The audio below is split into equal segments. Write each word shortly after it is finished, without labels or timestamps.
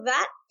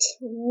That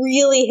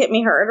really hit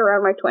me hard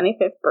around my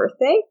 25th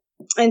birthday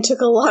and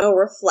took a lot of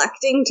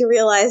reflecting to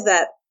realize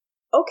that,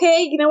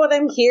 okay, you know what,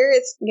 I'm here.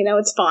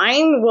 It's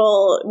fine.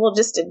 We'll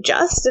just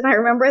adjust. And I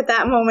remember at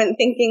that moment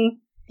thinking,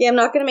 yeah, I'm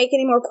not going to make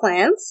any more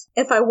plans.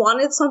 If I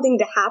wanted something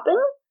to happen,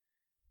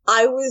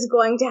 I was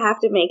going to have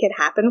to make it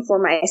happen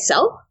for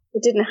myself.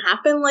 It didn't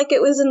happen like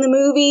it was in the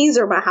movies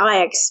or how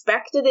I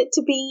expected it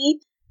to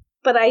be.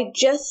 But I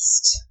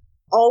just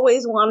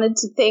always wanted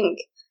to think,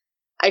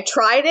 I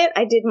tried it.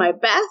 I did my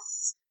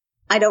best.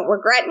 I don't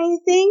regret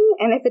anything.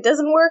 And if it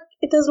doesn't work,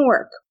 it doesn't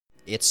work.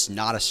 It's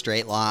not a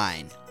straight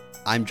line.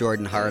 I'm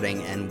Jordan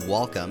Harding, and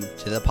welcome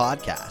to the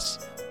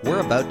podcast. We're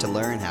about to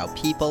learn how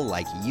people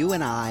like you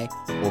and I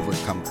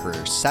overcome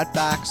career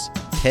setbacks,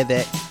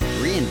 pivot,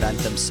 reinvent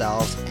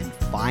themselves, and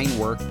find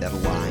work that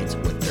aligns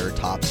with their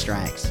top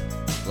strengths.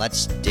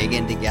 Let's dig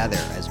in together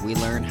as we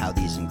learn how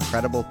these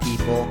incredible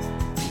people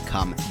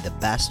become the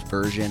best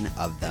version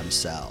of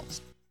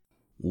themselves.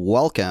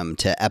 Welcome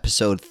to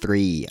episode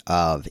 3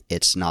 of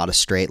It's Not a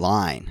Straight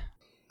Line.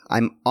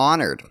 I'm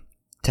honored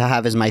to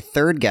have as my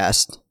third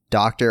guest,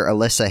 Dr.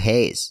 Alyssa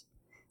Hayes.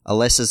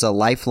 Alyssa's a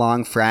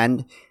lifelong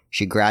friend.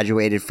 She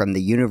graduated from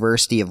the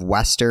University of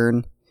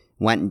Western,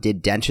 went and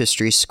did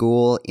dentistry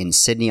school in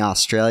Sydney,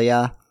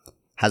 Australia,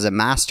 has a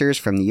master's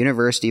from the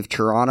University of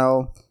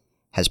Toronto,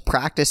 has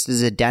practiced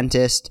as a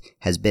dentist,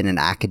 has been an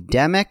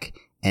academic,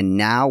 and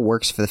now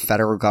works for the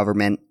federal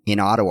government in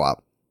Ottawa.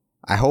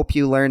 I hope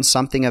you learned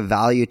something of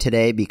value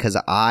today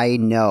because I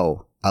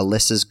know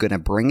Alyssa's going to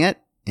bring it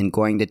and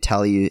going to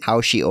tell you how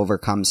she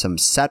overcome some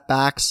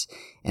setbacks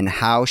and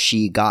how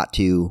she got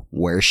to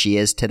where she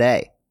is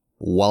today.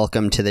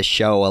 Welcome to the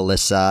show,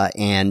 Alyssa,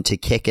 and to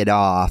kick it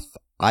off,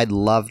 I'd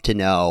love to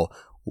know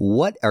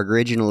what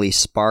originally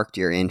sparked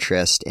your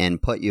interest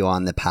and put you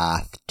on the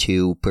path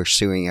to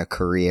pursuing a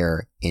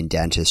career in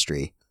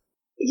dentistry.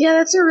 Yeah,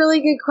 that's a really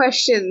good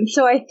question.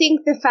 So I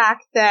think the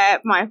fact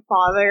that my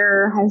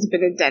father has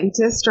been a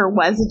dentist or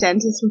was a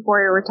dentist before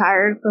he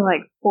retired for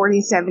like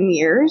 47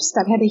 years,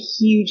 that had a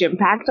huge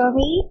impact on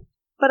me.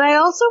 But I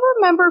also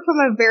remember from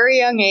a very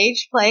young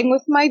age playing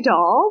with my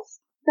dolls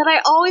that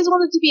I always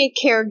wanted to be a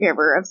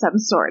caregiver of some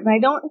sort. And I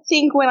don't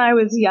think when I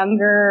was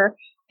younger,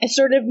 I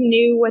sort of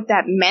knew what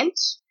that meant.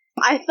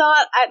 I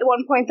thought at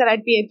one point that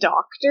I'd be a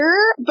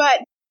doctor,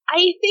 but I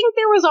think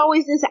there was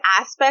always this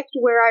aspect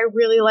where I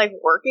really like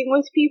working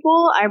with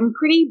people. I'm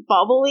pretty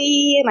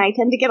bubbly and I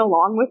tend to get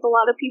along with a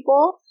lot of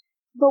people.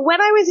 But when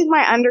I was in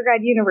my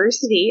undergrad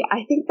university,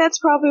 I think that's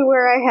probably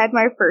where I had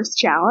my first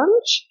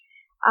challenge.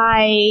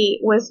 I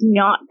was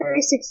not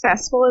very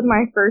successful in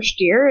my first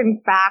year.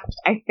 In fact,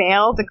 I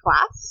failed a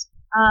class.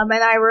 And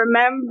I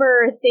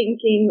remember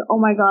thinking, oh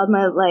my God,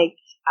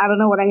 I don't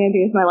know what I'm going to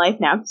do with my life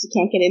now because you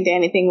can't get into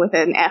anything with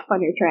an F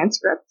on your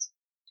transcript.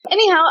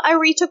 Anyhow, I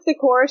retook the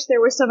course. There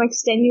were some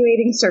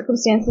extenuating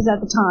circumstances at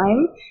the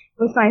time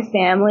with my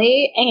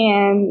family,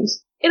 and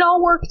it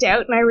all worked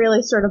out, and I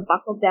really sort of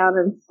buckled down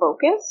and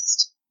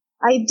focused.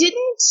 I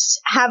didn't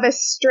have a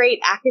straight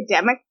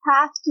academic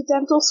path to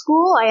dental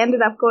school. I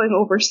ended up going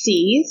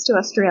overseas to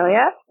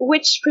Australia,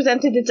 which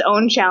presented its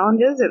own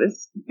challenges. It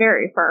was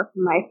very far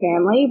from my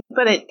family,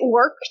 but it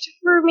worked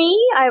for me.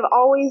 I've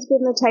always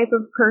been the type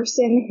of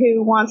person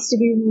who wants to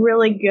be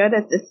really good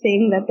at the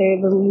thing that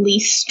they're the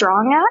least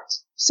strong at.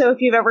 So if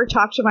you've ever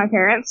talked to my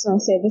parents, and I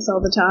say this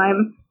all the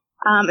time,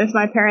 if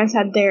my parents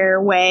had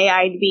their way,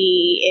 I'd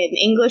be an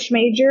English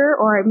major,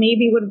 or I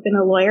maybe would have been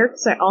a lawyer,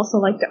 because I also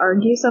like to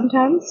argue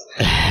sometimes.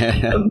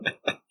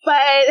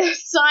 But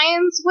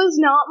science was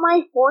not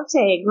my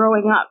forte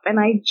growing up, and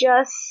I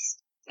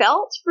just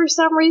felt for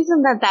some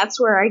reason that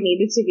that's where I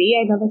needed to be.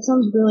 I know that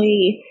sounds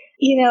really,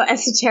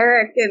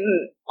 esoteric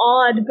and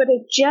odd, but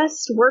it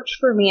just worked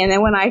for me. And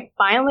then when I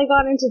finally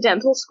got into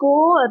dental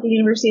school at the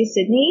University of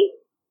Sydney,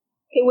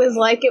 it was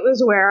like it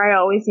was where I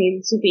always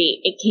needed to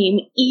be. It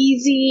came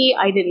easy,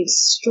 I didn't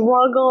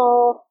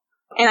struggle,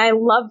 and I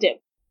loved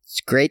it. It's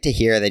great to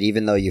hear that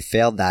even though you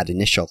failed that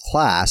initial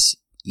class,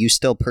 you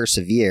still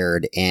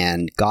persevered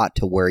and got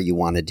to where you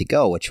wanted to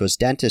go, which was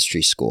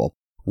dentistry school.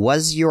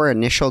 Was your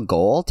initial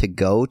goal to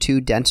go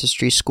to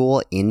dentistry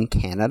school in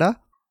Canada?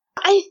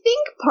 I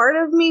think part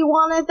of me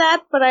wanted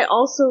that, but I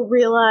also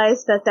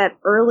realized that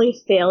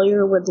early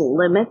failure would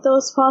limit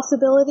those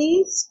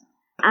possibilities.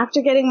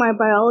 After getting my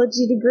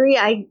biology degree,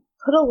 I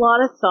put a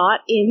lot of thought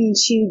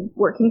into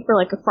working for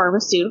like a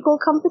pharmaceutical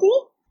company.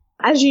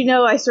 As you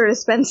know, I sort of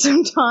spent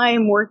some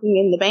time working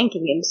in the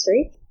banking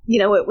industry.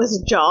 It was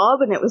a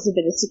job and it was a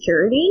bit of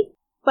security,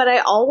 but I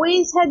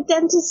always had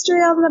dentistry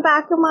on the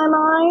back of my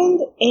mind,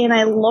 and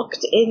I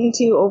looked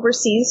into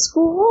overseas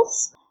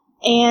schools.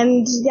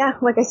 And yeah,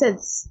 like I said,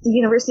 the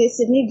University of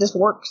Sydney just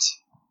worked.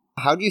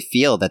 How do you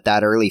feel that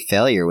early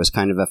failure was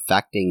kind of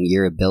affecting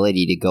your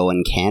ability to go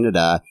in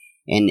Canada?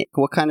 And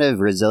what kind of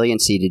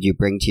resiliency did you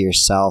bring to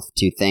yourself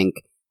to think,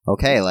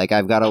 okay,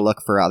 I've got to look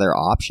for other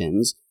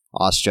options.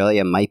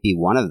 Australia might be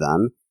one of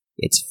them.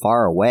 It's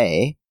far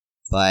away,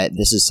 but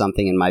this is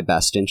something in my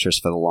best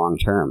interest for the long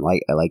term.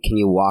 Can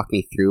you walk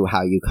me through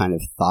how you kind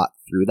of thought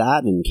through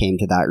that and came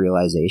to that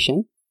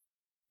realization?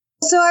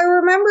 So I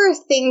remember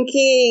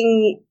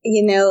thinking,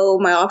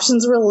 my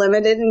options were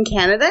limited in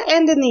Canada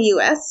and in the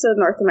US, so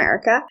North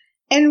America,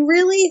 and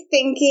really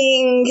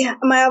thinking,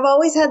 I've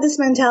always had this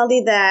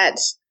mentality that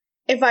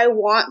if I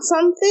want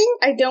something,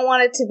 I don't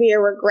want it to be a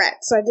regret.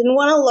 So I didn't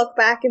want to look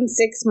back in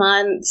 6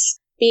 months,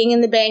 being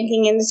in the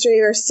banking industry,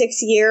 or 6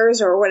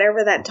 years, or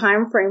whatever that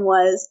time frame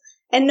was,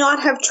 and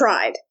not have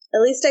tried.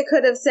 At least I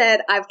could have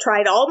said, I've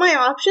tried all my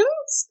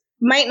options.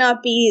 Might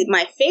not be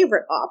my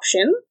favorite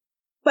option,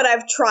 but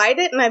I've tried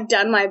it and I've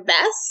done my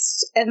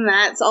best, and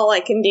that's all I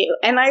can do.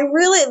 And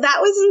that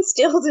was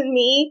instilled in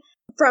me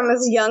from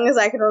as young as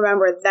I can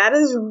remember. That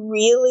is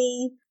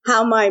really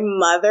how my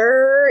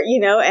mother,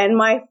 and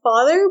my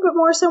father, but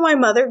more so my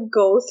mother,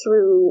 go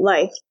through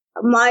life.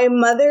 My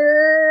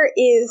mother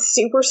is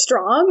super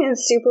strong and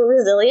super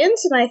resilient,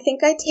 and I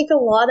think I take a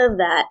lot of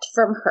that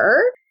from her.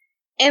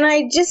 And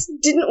I just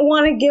didn't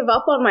want to give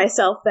up on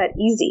myself that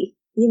easy.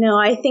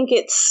 I think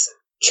it's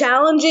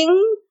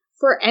challenging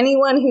for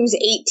anyone who's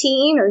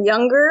 18 or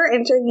younger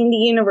entering into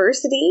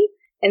university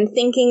and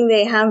thinking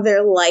they have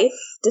their life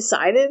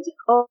decided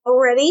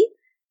already.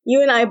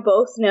 You and I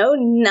both know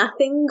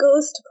nothing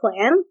goes to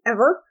plan,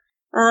 ever.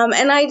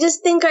 And I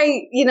just think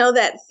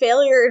that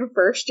failure in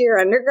first year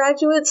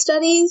undergraduate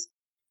studies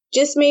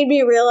just made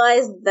me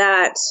realize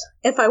that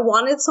if I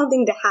wanted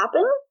something to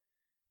happen,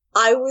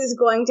 I was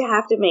going to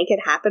have to make it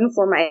happen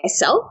for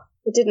myself.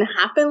 It didn't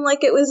happen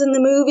like it was in the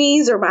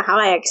movies or how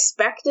I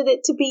expected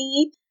it to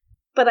be.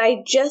 But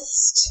I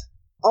just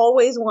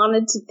always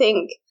wanted to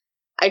think,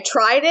 I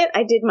tried it,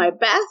 I did my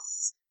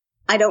best,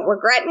 I don't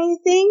regret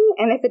anything,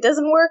 and if it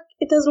doesn't work,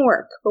 it doesn't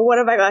work. But what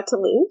have I got to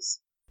lose?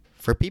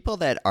 For people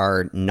that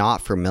are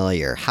not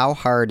familiar, how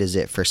hard is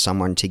it for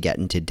someone to get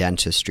into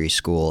dentistry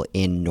school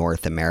in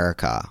North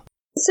America?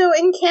 So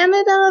in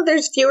Canada,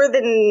 there's fewer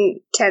than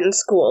 10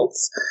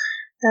 schools.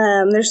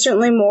 There's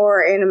certainly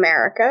more in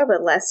America,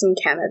 but less in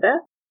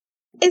Canada.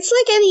 It's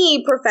like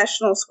any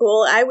professional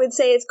school. I would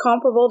say it's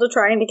comparable to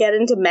trying to get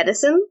into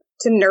medicine,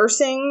 to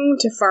nursing,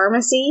 to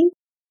pharmacy.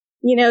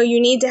 You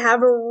need to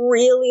have a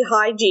really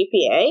high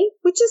GPA,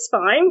 which is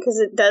fine because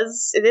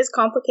it is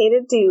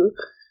complicated to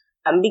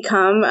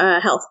become a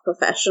health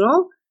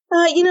professional.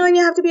 And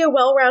you have to be a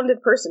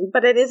well-rounded person,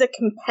 but it is a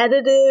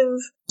competitive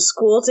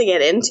school to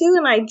get into.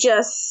 And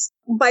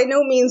by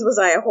no means was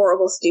I a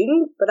horrible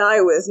student, but I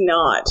was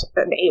not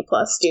an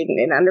A+ student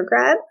in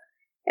undergrad.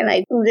 And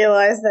I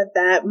realized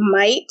that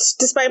might,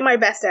 despite my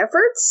best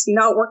efforts,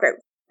 not work out,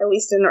 at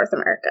least in North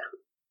America.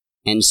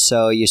 And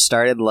so you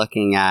started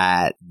looking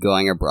at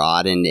going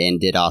abroad, and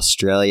did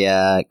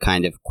Australia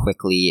kind of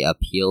quickly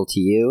appeal to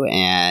you?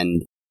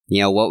 And,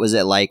 what was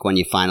it like when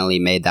you finally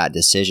made that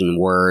decision?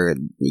 Were,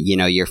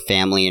 your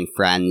family and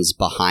friends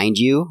behind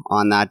you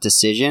on that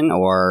decision?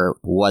 Or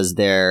was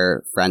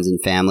there friends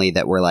and family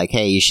that were like,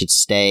 hey, you should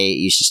stay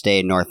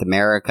in North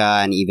America?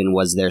 And even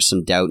was there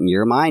some doubt in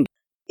your mind?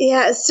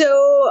 Yeah, so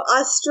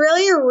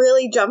Australia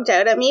really jumped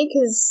out at me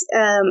because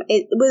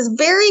it was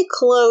very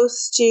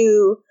close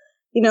to,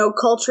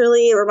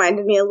 culturally, it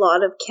reminded me a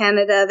lot of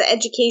Canada. The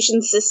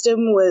education system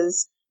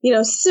was,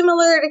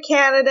 similar to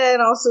Canada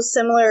and also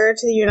similar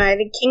to the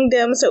United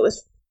Kingdom, so it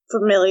was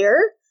familiar.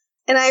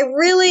 And I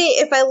really,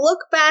 if I look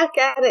back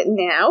at it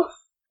now,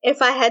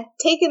 if I had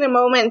taken a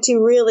moment to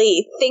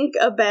really think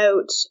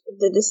about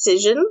the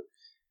decision,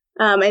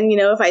 and,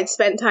 if I'd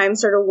spent time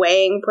sort of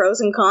weighing pros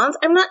and cons,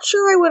 I'm not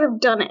sure I would have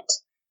done it.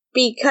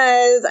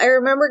 Because I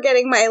remember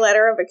getting my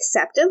letter of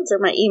acceptance, or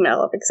my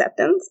email of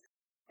acceptance,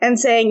 and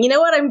saying, you know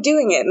what, I'm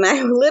doing it. And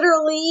I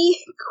literally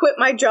quit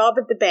my job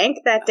at the bank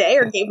that day,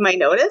 or gave my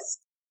notice,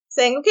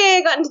 saying, okay,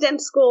 I got into dental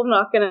school, I'm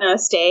not going to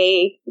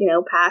stay,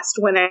 past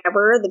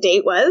whenever the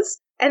date was.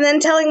 And then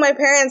telling my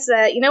parents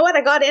that, you know what,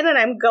 I got in and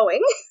I'm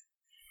going.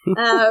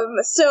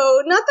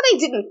 So not that I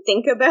didn't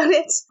think about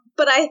it,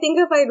 but I think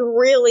if I'd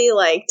really,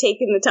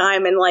 taken the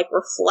time and,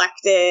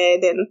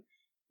 reflected and,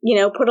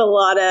 put a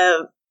lot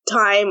of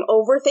time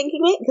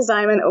overthinking it, because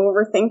I'm an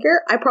overthinker,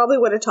 I probably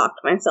would have talked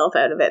myself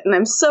out of it. And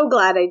I'm so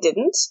glad I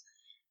didn't.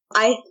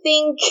 I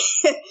think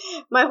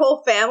my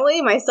whole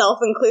family, myself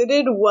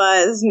included,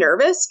 was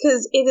nervous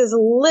because it is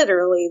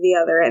literally the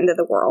other end of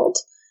the world.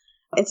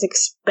 It's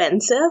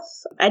expensive.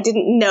 I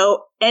didn't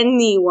know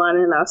anyone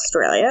in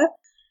Australia.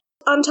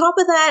 On top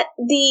of that,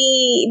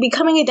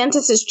 becoming a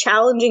dentist is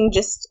challenging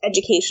just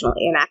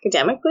educationally and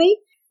academically.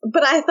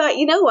 But I thought,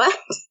 you know what?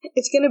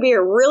 It's going to be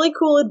a really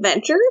cool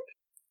adventure.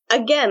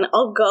 Again,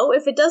 I'll go.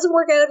 If it doesn't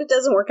work out, it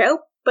doesn't work out.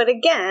 But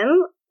again,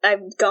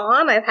 I've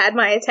gone, I've had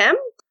my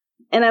attempt,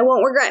 and I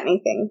won't regret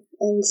anything.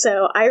 And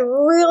so I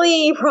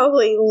really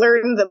probably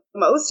learned the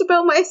most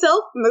about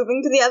myself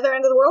moving to the other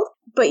end of the world.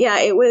 But yeah,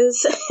 it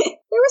was, there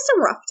were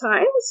some rough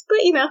times, but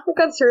I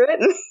got through it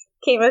and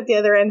came out the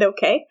other end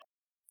okay.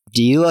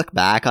 Do you look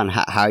back on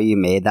how you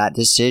made that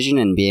decision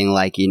and being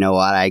like, you know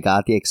what, I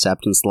got the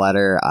acceptance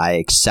letter, I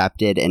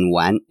accepted and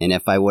went, and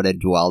if I would have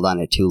dwelled on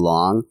it too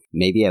long,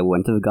 maybe I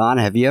wouldn't have gone?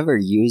 Have you ever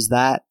used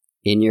that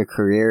in your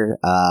career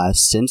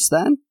since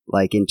then?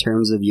 Like in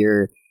terms of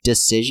your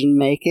decision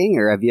making,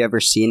 or have you ever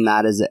seen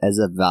that as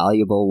a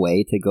valuable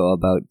way to go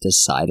about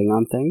deciding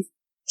on things?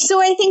 So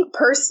I think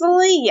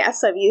personally,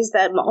 yes, I've used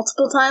that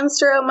multiple times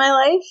throughout my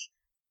life.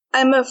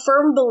 I'm a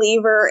firm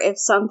believer if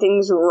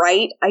something's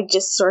right, I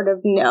just sort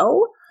of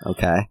know.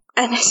 Okay.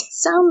 And it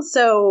sounds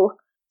so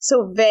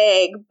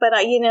vague, but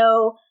I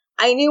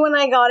knew when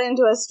I got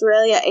into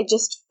Australia, it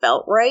just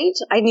felt right.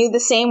 I knew the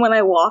same when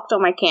I walked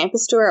on my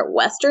campus tour at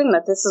Western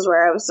that this is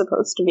where I was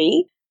supposed to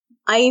be.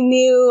 I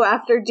knew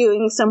after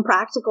doing some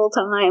practical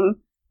time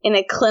in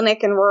a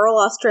clinic in rural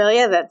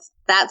Australia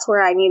that's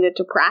where I needed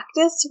to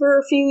practice for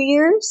a few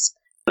years.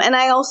 And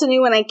I also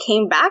knew when I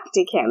came back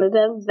to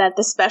Canada that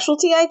the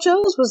specialty I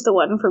chose was the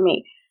one for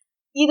me.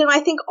 I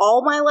think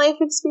all my life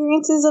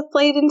experiences have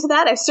played into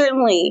that. I've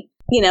certainly,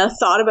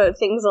 thought about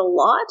things a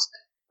lot.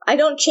 I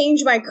don't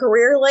change my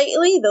career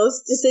lightly.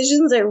 Those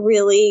decisions I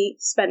really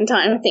spend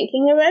time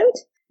thinking about.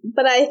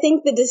 But I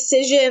think the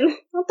decision,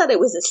 not that it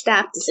was a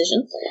staff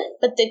decision,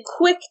 but the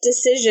quick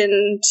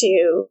decision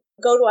to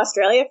go to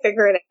Australia,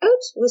 figure it out,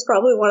 was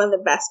probably one of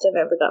the best I've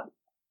ever done.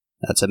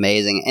 That's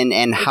amazing.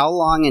 And how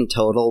long in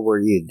total were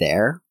you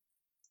there?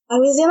 I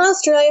was in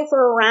Australia for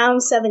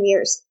around 7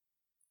 years.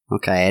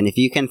 Okay, and if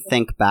you can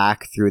think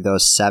back through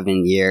those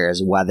 7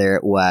 years, whether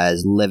it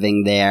was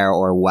living there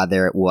or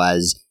whether it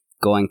was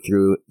going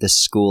through the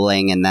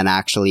schooling and then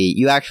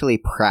you actually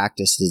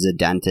practiced as a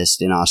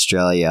dentist in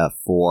Australia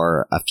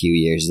for a few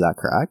years, is that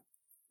correct?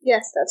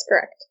 Yes, that's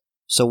correct.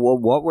 So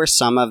what were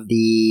some of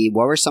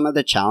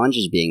the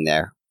challenges being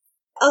there?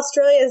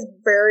 Australia is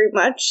very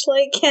much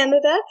like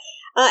Canada.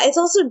 It's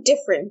also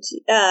different.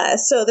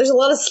 So there's a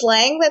lot of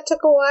slang that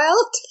took a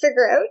while to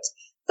figure out.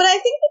 But I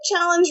think the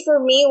challenge for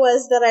me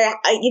was that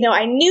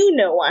I knew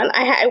no one.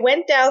 I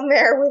went down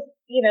there with,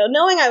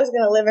 knowing I was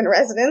going to live in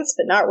residence,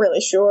 but not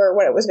really sure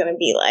what it was going to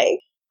be like.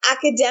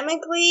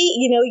 Academically,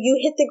 you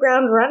hit the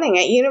ground running.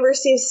 At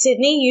University of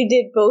Sydney, you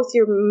did both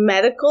your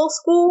medical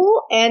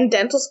school and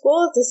dental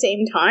school at the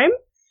same time.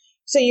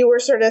 So you were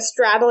sort of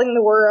straddling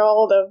the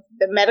world of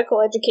the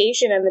medical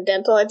education and the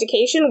dental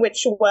education,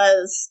 which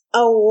was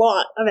a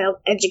lot of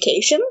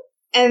education.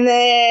 And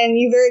then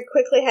you very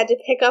quickly had to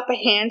pick up a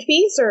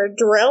handpiece, or a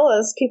drill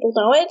as people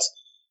know it,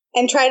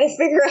 and try to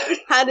figure out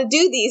how to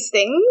do these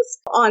things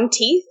on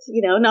teeth,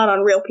 not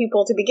on real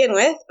people to begin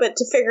with, but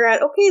to figure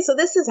out, okay, so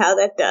this is how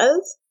that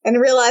does. And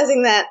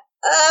realizing that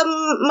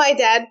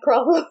I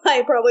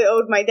probably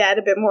owed my dad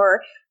a bit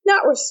more,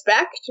 not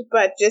respect,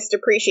 but just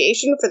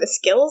appreciation for the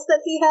skills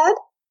that he had.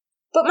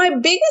 But my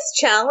biggest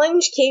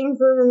challenge came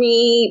for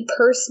me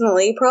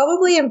personally,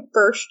 probably in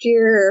first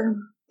year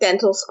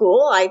dental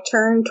school. I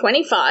turned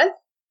 25,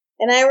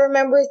 and I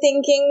remember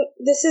thinking,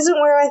 this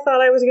isn't where I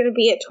thought I was going to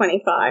be at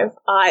 25.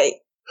 I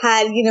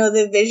had,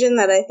 the vision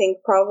that I think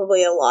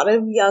probably a lot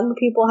of young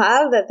people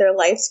have, that their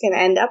life's going to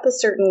end up a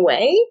certain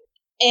way.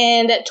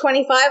 And at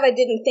 25, I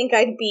didn't think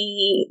I'd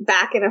be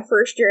back in a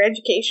first-year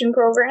education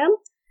program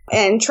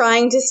and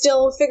trying to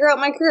still figure out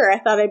my career. I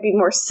thought I'd be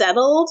more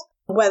settled,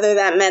 whether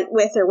that meant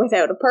with or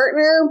without a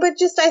partner, but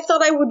just I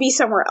thought I would be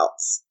somewhere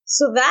else.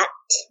 So that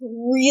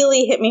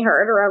really hit me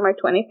hard around my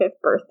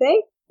 25th birthday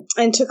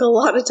and took a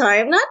lot of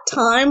time, not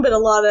time, but a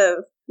lot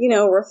of,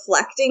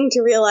 reflecting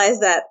to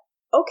realize that,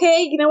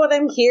 okay, you know what,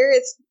 I'm here.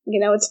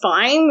 It's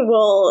fine.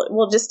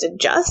 We'll just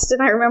adjust.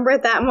 And I remember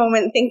at that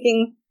moment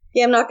thinking,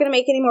 yeah, I'm not going to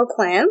make any more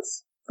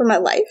plans for my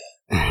life.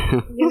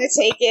 I'm going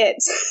to take it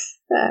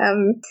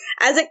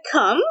as it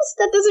comes.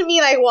 That doesn't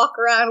mean I walk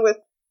around with,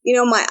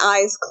 my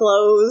eyes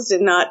closed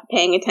and not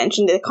paying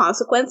attention to the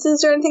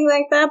consequences or anything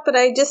like that. But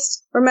I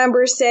just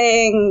remember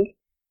saying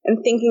and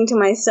thinking to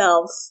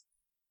myself,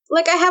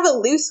 like, I have a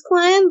loose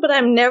plan, but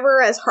I'm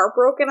never as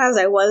heartbroken as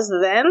I was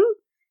then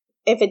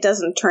if it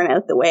doesn't turn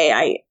out the way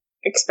I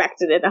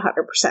expected it 100%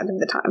 of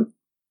the time.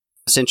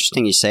 It's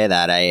interesting you say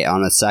that.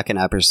 On the second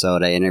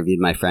episode, I interviewed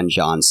my friend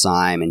John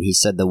Syme, and he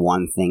said the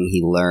one thing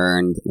he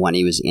learned when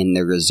he was in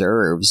the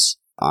reserves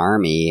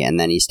army, and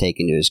then he's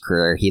taken to his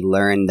career, he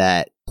learned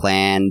that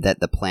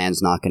the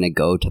plan's not going to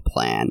go to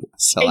plan.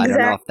 So exactly. I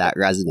don't know if that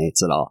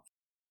resonates at all.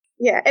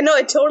 Yeah, and no,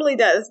 it totally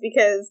does,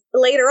 because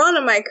later on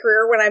in my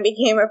career, when I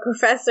became a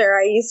professor,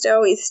 I used to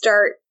always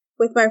start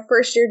with my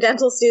first year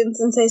dental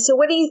students and say, so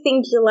what do you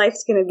think your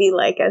life's going to be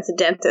like as a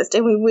dentist?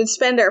 And we would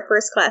spend our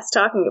first class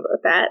talking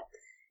about that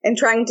and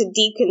trying to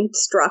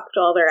deconstruct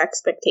all their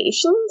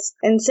expectations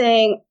and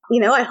saying,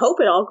 I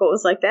hope it all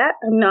goes like that.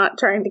 I'm not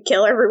trying to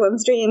kill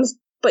everyone's dreams,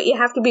 but you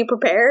have to be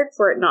prepared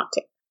for it not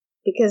to,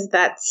 because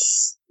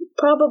that's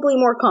probably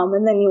more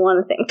common than you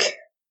want to think.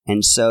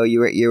 And so you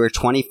were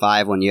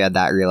 25 when you had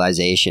that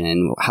realization.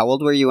 And how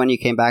old were you when you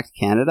came back to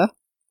Canada?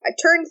 I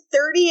turned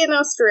 30 in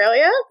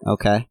Australia.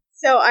 Okay.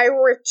 So I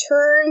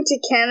returned to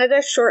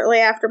Canada shortly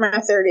after my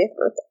 30th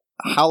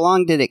birthday. How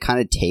long did it kind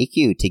of take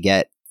you to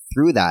get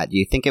through that? Do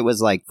you think it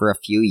was like for a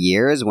few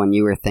years when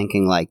you were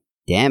thinking like,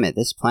 damn it,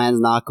 this plan's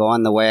not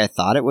going the way I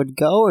thought it would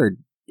go?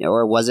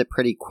 Or was it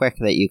pretty quick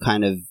that you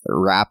kind of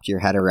wrapped your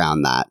head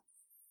around that?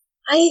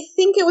 I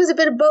think it was a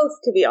bit of both,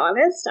 to be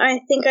honest. I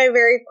think I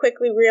very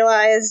quickly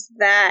realized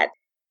that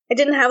I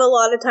didn't have a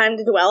lot of time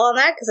to dwell on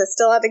that because I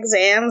still had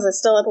exams, I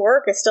still had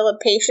work, I still had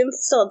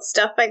patients, still had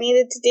stuff I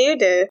needed to do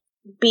to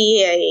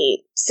be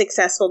a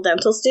successful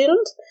dental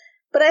student.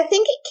 But I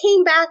think it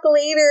came back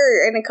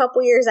later in a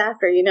couple years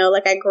after,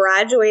 like I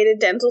graduated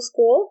dental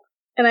school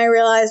and I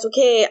realized,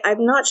 okay,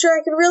 I'm not sure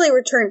I could really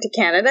return to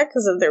Canada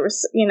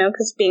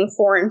because being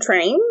foreign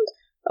trained.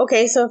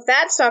 Okay, so if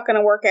that's not going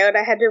to work out,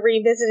 I had to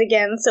revisit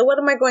again. So what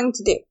am I going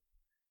to do?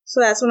 So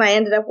that's when I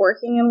ended up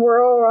working in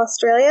rural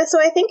Australia. So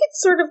I think it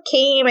sort of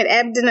it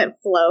ebbed and it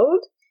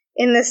flowed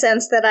in the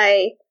sense that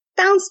I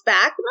bounced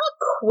back, not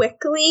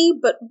quickly,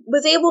 but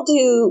was able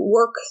to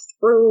work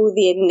through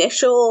the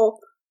initial,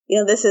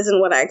 this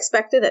isn't what I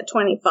expected at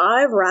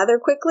 25 rather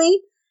quickly.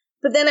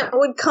 But then it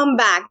would come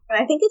back.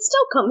 And I think it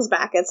still comes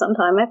back at some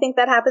time. I think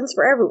that happens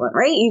for everyone,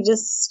 right? You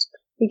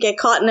get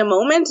caught in a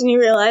moment and you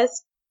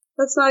realize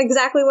that's not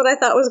exactly what I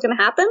thought was going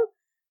to happen.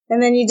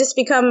 And then you just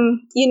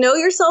become,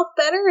 yourself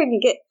better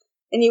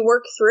and you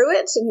work through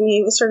it and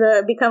you sort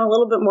of become a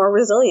little bit more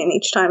resilient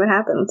each time it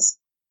happens.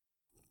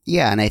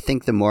 Yeah, and I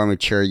think the more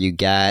mature you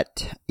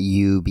get,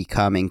 you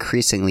become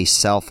increasingly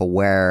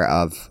self-aware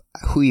of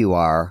who you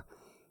are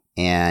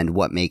and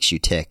what makes you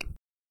tick.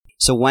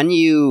 So when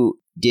you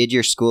did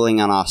your schooling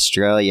in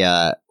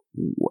Australia,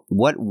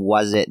 what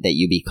was it that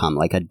you become?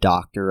 Like a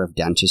doctor of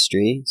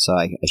dentistry? So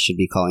I should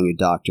be calling you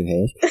Dr.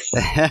 Hayes.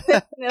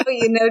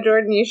 No,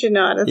 Jordan, you should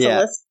not. It's a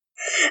list.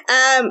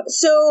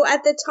 So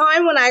at the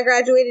time when I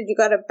graduated, you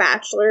got a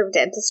Bachelor of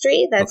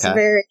Dentistry. That's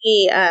very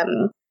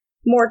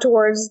more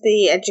towards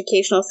the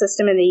educational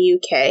system in the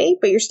UK,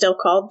 but you're still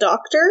called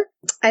doctor.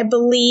 I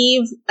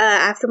believe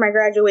after my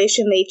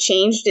graduation, they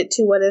changed it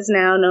to what is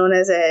now known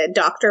as a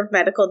Doctor of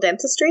Medical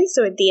Dentistry,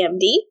 so a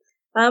DMD.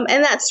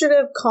 And that's sort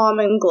of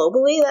common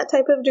globally, that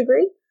type of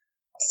degree.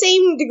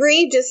 Same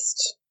degree,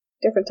 just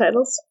different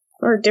titles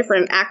or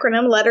different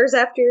acronym letters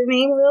after your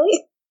name,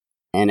 really.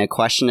 And a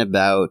question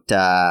about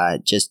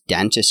just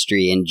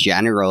dentistry in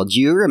general. Do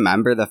you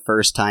remember the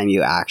first time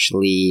you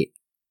actually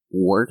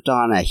worked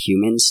on a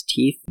human's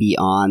teeth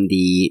beyond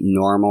the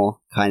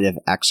normal kind of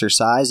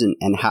exercise?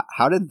 And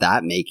how did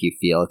that make you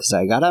feel? Because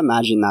I gotta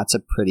imagine that's a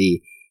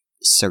pretty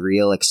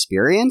surreal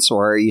experience,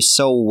 or are you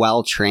so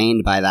well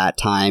trained by that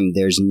time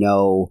there's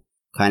no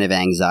kind of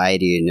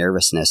anxiety or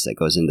nervousness that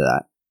goes into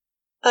that?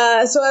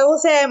 So I will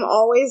say I'm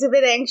always a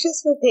bit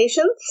anxious with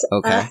patients.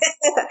 Okay.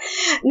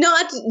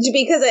 Not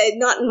because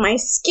not in my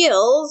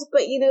skills,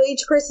 but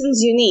each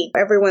person's unique.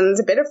 Everyone's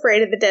a bit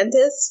afraid of the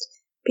dentist.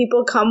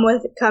 People come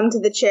to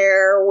the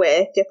chair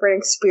with different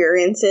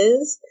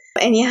experiences.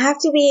 And you have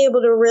to be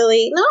able to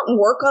really not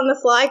work on the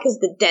fly because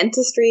the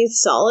dentistry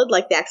is solid,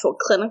 like the actual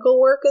clinical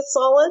work is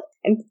solid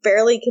and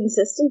fairly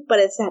consistent, but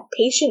it's that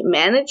patient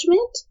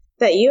management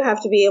that you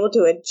have to be able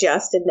to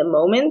adjust in the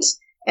moment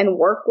and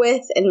work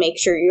with and make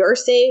sure you're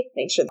safe,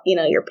 make sure,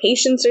 your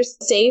patients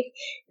are safe,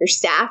 your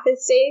staff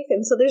is safe.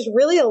 And so there's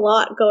really a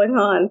lot going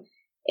on.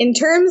 In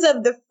terms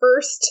of the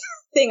first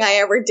thing I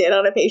ever did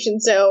on a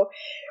patient, so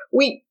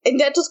in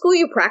dental school,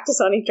 you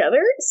practice on each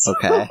other. So,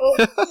 okay.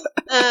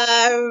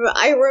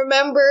 I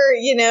remember,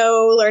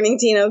 learning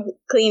to,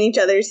 clean each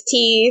other's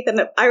teeth.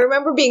 And I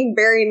remember being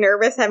very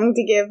nervous having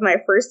to give my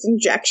first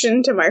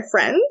injection to my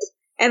friend.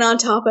 And on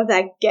top of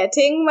that,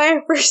 getting my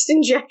first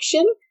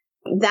injection.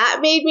 That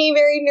made me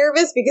very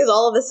nervous because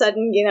all of a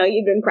sudden,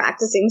 you'd been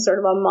practicing sort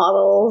of on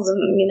models and,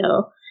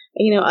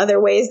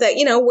 other ways that,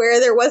 where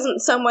there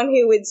wasn't someone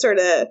who would sort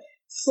of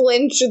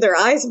flinch or their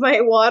eyes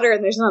might water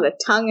and there's not a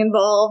tongue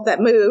involved that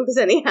moves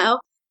anyhow.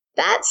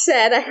 That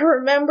said, I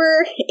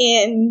remember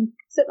in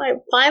my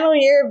final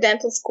year of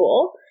dental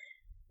school,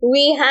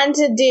 we had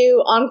to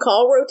do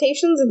on-call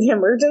rotations in the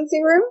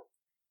emergency room.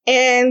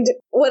 And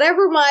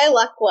whatever my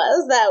luck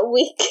was that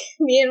week,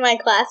 me and my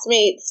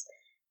classmates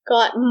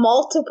got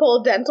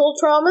multiple dental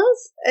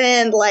traumas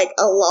and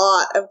a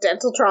lot of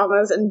dental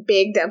traumas and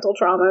big dental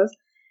traumas.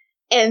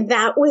 And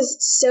that was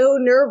so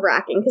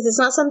nerve-wracking because it's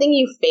not something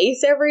you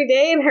face every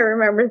day. And I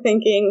remember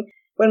thinking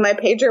when my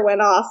pager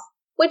went off,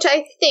 which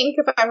I think,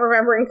 if I'm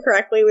remembering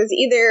correctly, was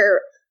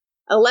either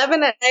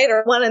 11 at night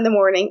or 1 in the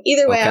morning.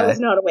 Either way, I was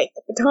not awake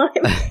at the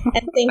time.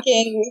 And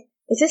thinking,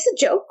 is this a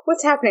joke?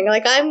 What's happening?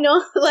 I'm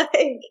not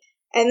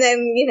and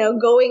then,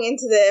 going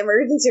into the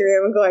emergency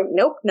room and going,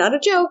 nope, not a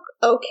joke.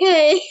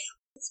 Okay,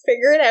 let's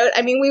figure it out.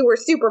 I mean, we were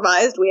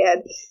supervised. We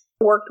had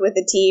worked with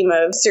a team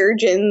of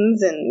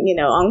surgeons and,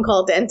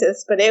 on-call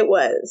dentists, but it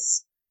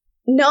was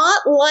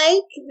not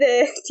like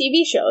the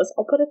TV shows.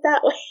 I'll put it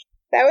that way.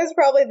 That was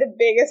probably the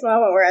biggest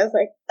moment where I was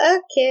like,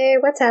 okay,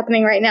 what's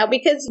happening right now?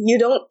 Because you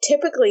don't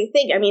typically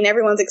think,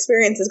 everyone's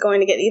experience is going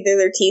to get either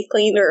their teeth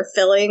cleaned or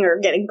filling or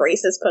getting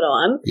braces put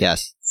on.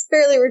 Yes. It's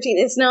fairly routine.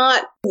 It's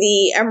not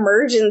the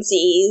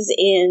emergencies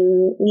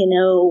in,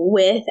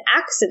 with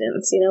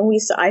accidents.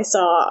 I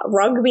saw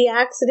rugby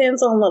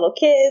accidents on little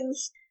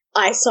kids.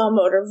 I saw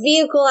motor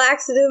vehicle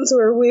accidents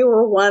where we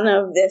were one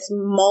of this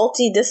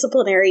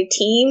multidisciplinary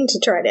team to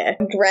try to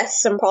address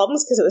some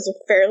problems because it was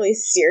a fairly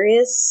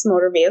serious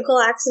motor vehicle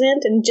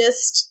accident. And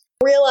just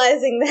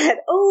realizing that,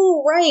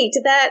 oh, right,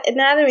 that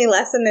anatomy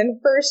lesson in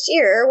first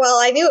year, while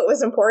I knew it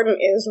was important,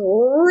 is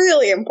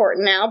really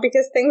important now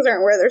because things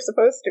aren't where they're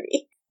supposed to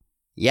be.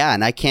 Yeah,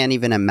 and I can't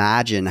even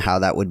imagine how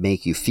that would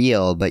make you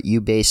feel, but you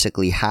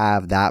basically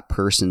have that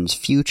person's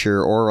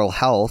future oral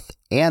health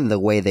and the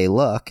way they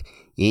look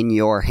in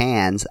your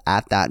hands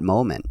at that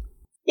moment.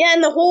 Yeah,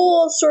 and the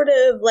whole sort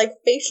of like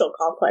facial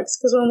complex,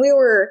 because when we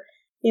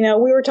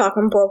were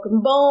talking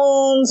broken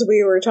bones,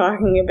 we were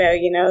talking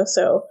about,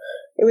 so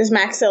it was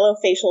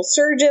maxillofacial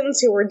surgeons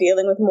who were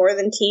dealing with more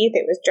than teeth.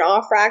 It was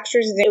jaw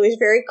fractures. It was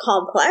very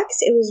complex.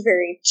 It was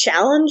very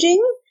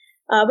challenging.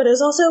 But it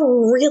was also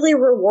really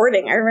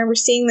rewarding. I remember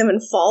seeing them in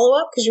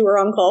follow-up because you were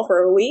on call for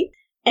a week.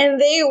 And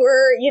they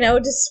were,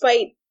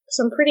 despite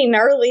some pretty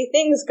gnarly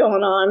things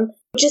going on,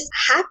 just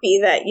happy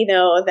that,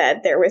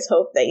 that there was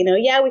hope that,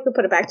 yeah, we could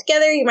put it back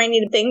together. You might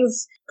need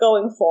things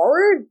going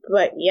forward.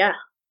 But yeah,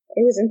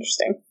 it was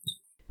interesting.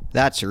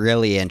 That's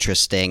really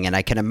interesting. And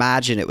I can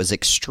imagine it was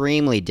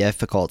extremely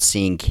difficult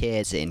seeing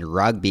kids in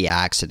rugby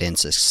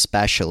accidents,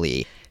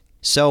 especially.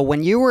 So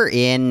when you were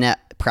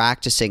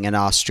practicing in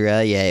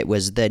Australia, it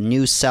was the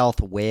New South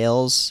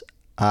Wales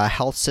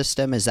health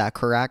system, is that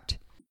correct?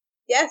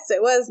 Yes,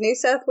 it was New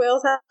South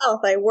Wales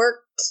Health. I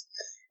worked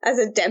as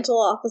a dental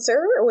officer,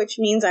 which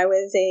means I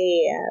was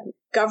a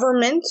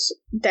government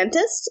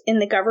dentist in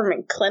the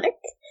government clinic,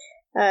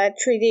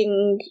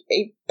 treating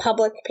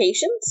public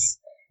patients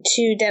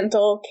to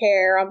dental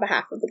care on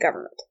behalf of the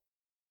government.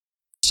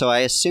 So I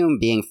assume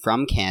being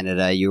from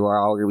Canada, you are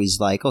always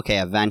like, okay,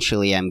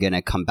 eventually I'm going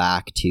to come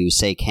back to,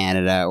 say,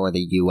 Canada or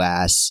the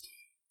U.S.,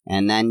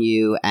 and then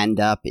you end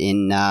up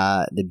in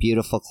the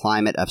beautiful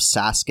climate of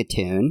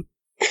Saskatoon.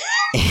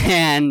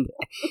 and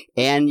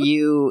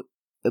you,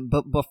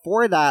 but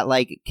before that,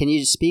 like, can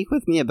you speak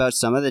with me about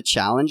some of the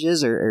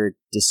challenges or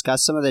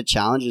discuss some of the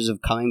challenges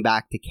of coming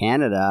back to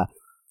Canada?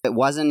 It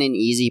wasn't an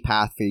easy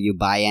path for you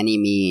by any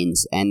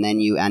means, and then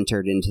you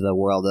entered into the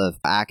world of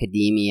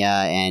academia,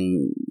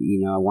 and,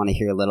 I want to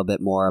hear a little bit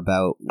more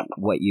about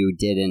what you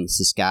did in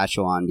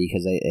Saskatchewan,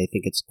 because I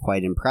think it's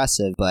quite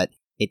impressive, but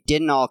it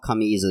didn't all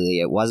come easily.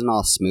 It wasn't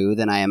all smooth,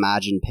 and I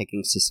imagine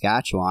picking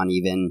Saskatchewan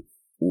even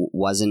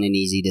wasn't an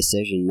easy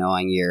decision,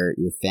 knowing your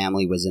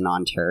family was in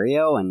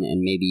Ontario, and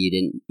maybe you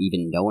didn't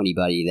even know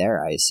anybody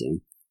there, I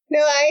assume. No,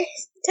 I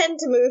tend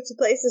to move to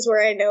places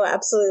where I know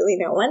absolutely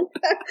no one,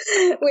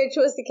 which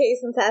was the case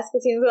in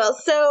Saskatoon as well.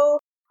 So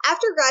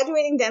after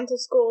graduating dental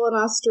school in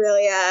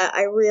Australia,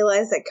 I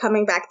realized that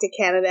coming back to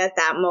Canada at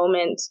that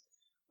moment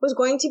was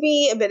going to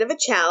be a bit of a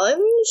challenge.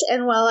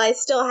 And while I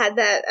still had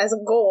that as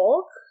a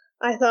goal,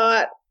 I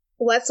thought,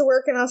 let's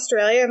work in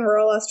Australia, in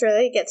rural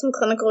Australia, get some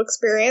clinical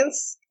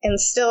experience, and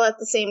still at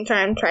the same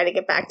time try to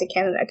get back to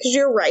Canada. Because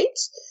you're right,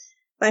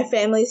 my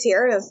family's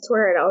here, and that's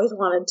where I'd always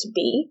wanted to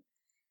be.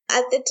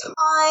 At the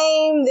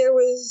time, there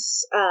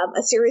was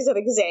a series of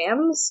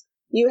exams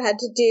you had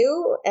to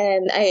do,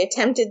 and I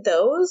attempted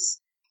those.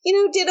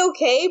 Did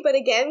okay, but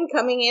again,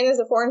 coming in as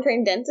a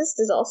foreign-trained dentist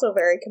is also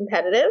very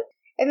competitive.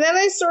 And then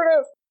I sort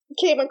of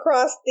came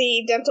across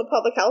the dental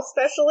public health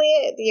specialty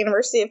at the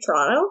University of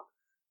Toronto,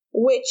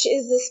 which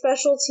is the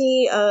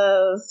specialty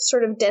of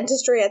sort of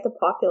dentistry at the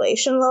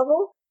population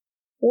level,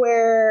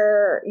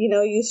 where,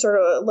 you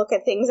sort of look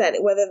at things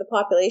at whether the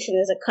population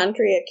is a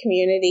country, a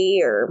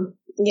community, or,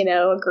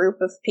 a group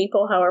of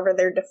people, however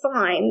they're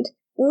defined,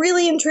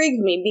 really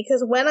intrigued me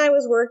because when I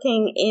was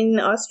working in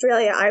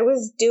Australia, I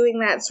was doing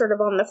that sort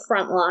of on the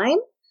front line.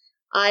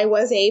 I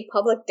was a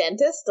public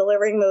dentist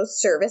delivering those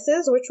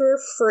services, which were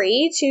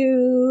free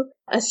to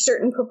a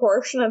certain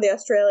proportion of the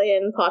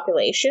Australian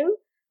population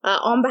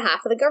on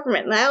behalf of the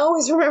government. And I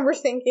always remember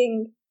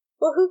thinking,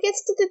 well, who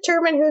gets to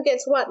determine who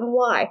gets what and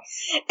why?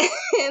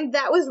 And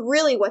that was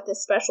really what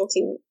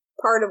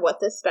part of what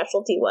this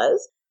specialty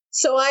was.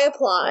 So I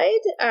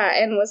applied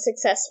and was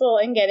successful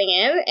in getting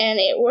in, and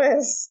it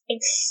was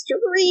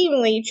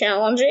extremely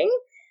challenging.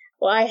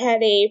 Well, I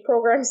had a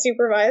program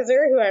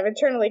supervisor who I'm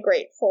eternally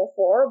grateful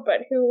for,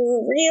 but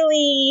who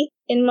really,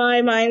 in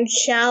my mind,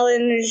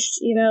 challenged,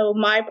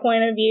 my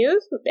point of view,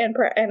 and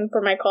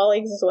for my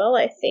colleagues as well,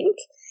 I think,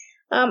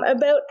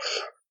 about,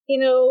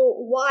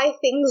 why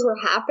things were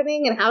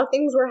happening and how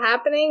things were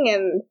happening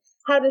and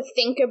how to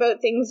think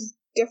about things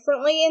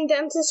differently in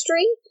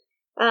dentistry.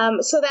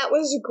 So that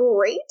was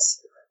great.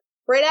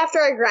 Right after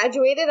I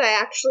graduated, I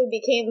actually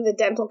became the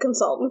dental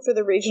consultant for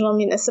the regional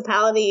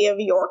municipality of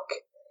York.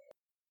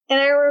 And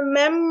I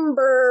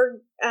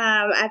remember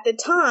at the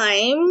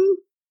time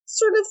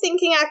sort of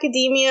thinking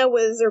academia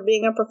or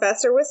being a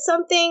professor was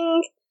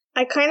something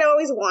I kind of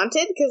always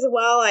wanted, because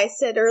while I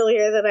said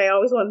earlier that I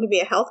always wanted to be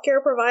a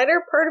healthcare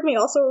provider, part of me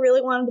also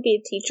really wanted to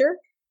be a teacher.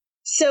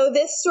 So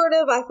this sort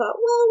of, I thought,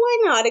 well, why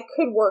not? It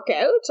could work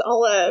out.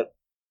 I'll,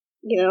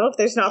 if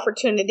there's an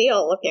opportunity,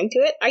 I'll look into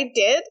it. I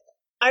did.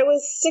 I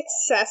was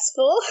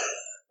successful.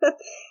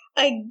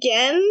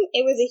 Again,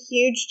 it was a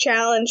huge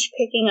challenge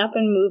picking up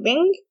and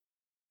moving.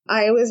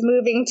 I was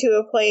moving to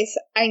a place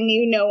I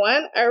knew no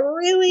one,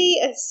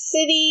 a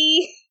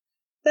city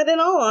that in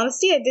all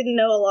honesty I didn't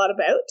know a lot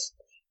about.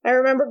 I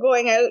remember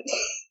going out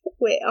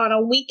on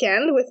a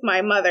weekend with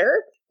my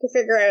mother to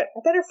figure out, I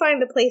better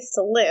find a place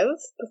to live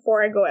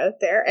before I go out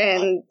there,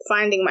 and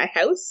finding my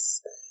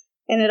house.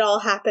 And it all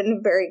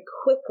happened very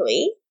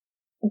quickly.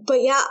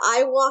 But yeah,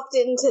 I walked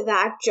into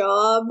that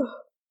job,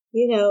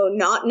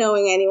 not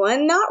knowing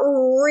anyone, not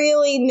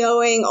really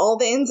knowing all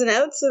the ins and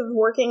outs of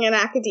working in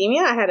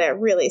academia. I had a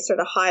really sort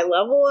of high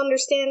level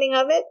understanding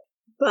of it,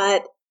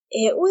 but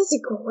it was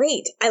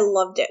great. I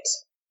loved it.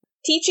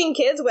 Teaching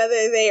kids,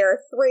 whether they are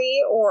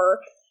 3 or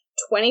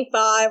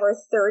 25 or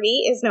 30,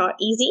 is not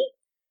easy.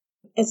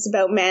 It's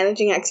about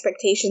managing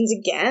expectations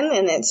again,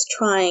 and it's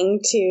trying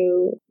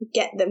to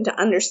get them to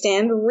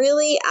understand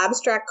really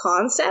abstract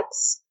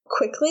concepts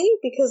quickly,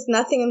 because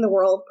nothing in the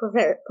world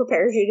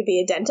prepares you to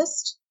be a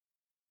dentist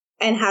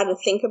and how to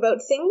think about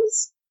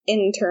things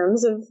in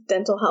terms of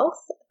dental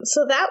health.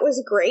 So that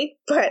was great,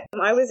 but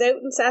I was out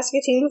in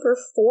Saskatoon for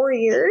 4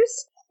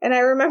 years, and I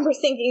remember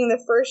thinking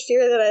the first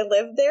year that I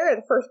lived there,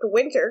 the first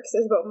winter, because it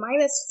was about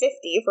minus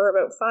 50 for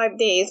about 5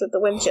 days with the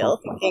wind chill,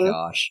 thinking,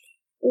 gosh,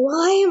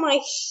 why am I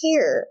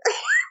here?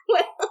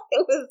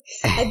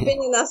 I'd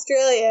been in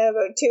Australia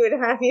about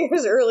 2.5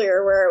 years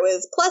earlier where it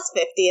was plus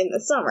 50 in the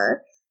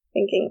summer,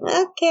 thinking,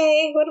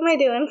 okay, what am I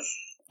doing?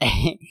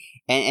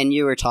 And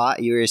you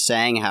were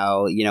saying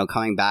how,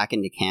 coming back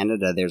into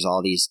Canada, there's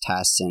all these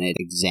tests and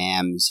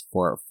exams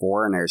for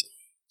foreigners.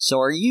 So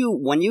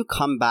when you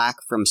come back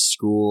from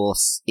school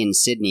in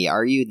Sydney,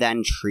 are you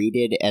then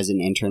treated as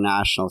an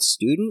international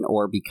student,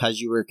 or because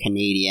you were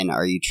Canadian,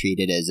 are you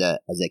treated as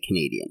a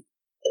Canadian?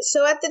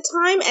 So at the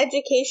time,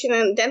 education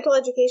and dental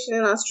education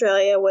in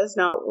Australia was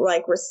not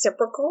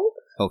reciprocal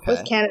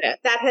with Canada.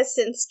 That has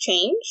since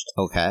changed.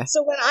 Okay.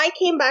 So when I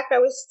came back, I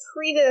was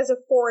treated as a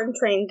foreign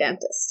trained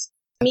dentist,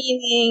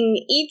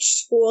 meaning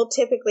each school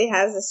typically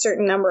has a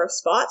certain number of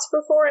spots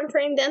for foreign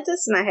trained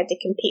dentists, and I had to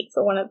compete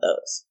for one of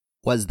those.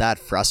 Was that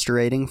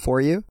frustrating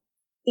for you?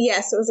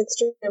 Yes, it was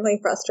extremely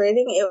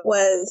frustrating. It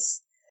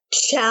was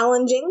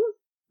challenging,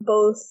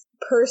 both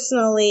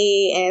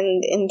personally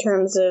and in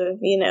terms of,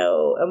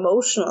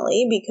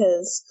 emotionally,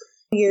 because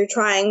you're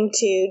trying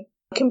to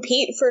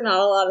compete for not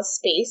a lot of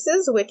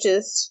spaces, which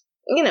is,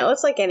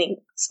 it's like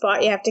any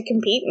spot, you have to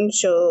compete and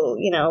show,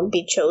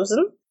 be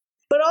chosen.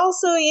 But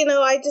also,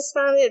 I just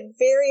found it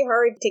very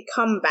hard to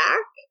come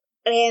back,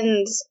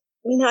 and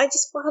I don't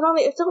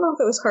know if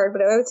it was hard,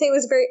 but I would say it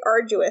was very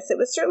arduous. It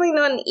was certainly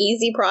not an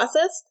easy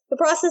process. The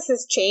process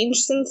has changed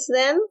since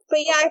then. But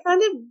yeah, I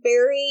found it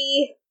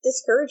very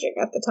discouraging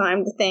at the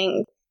time to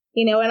think,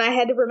 and I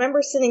had to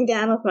remember sitting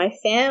down with my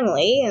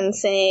family and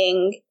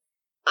saying,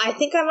 I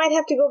think I might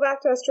have to go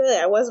back to Australia.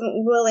 I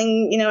wasn't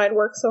willing, I'd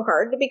worked so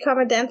hard to become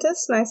a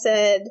dentist, and I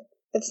said,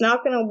 it's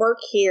not going to work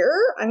here.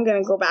 I'm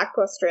going to go back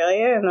to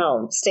Australia and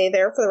I'll stay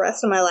there for the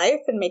rest of my life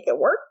and make it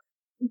work.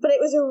 But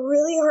it was a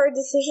really hard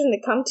decision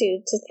to come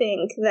to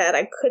think that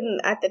I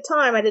couldn't, at the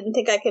time, I didn't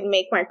think I could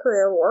make my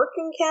career work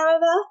in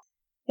Canada.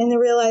 And the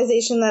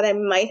realization that I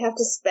might have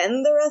to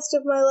spend the rest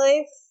of my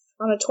life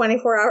on a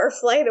 24-hour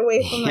flight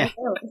away from my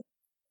family.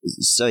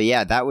 So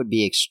yeah, that would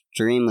be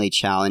extremely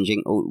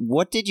challenging.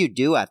 What did you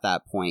do at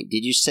that point?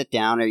 Did you sit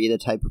down? Are you the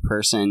type of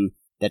person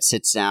that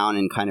sits down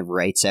and kind of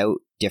writes out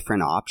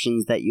different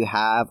options that you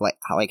have?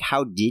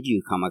 How did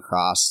you come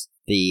across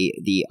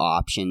the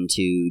option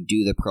to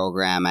do the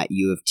program at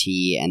U of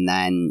T and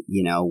then,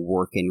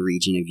 work in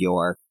Region of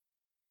York?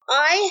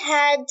 I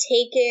had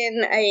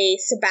taken a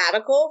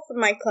sabbatical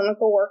from my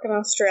clinical work in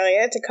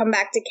Australia to come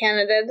back to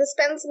Canada to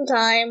spend some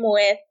time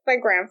with my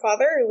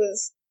grandfather, who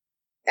was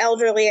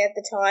elderly at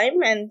the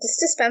time, and just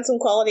to spend some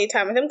quality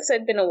time with him because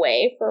I'd been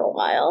away for a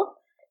while.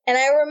 And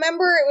I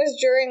remember it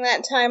was during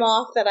that time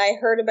off that I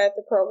heard about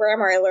the program,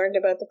 or I learned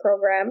about the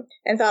program,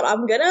 and thought,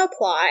 I'm going to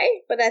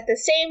apply. But at the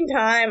same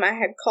time, I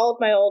had called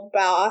my old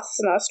boss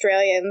in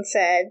Australia and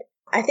said,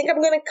 I think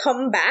I'm going to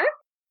come back.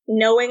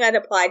 Knowing I'd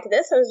applied to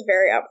this, I was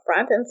very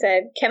upfront and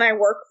said, can I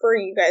work for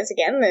you guys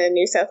again, the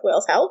New South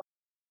Wales Health?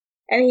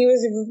 And he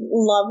was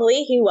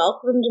lovely. He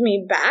welcomed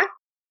me back.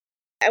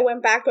 I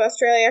went back to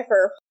Australia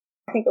for,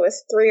 I think it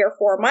was 3 or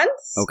 4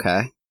 months.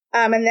 Okay.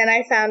 And then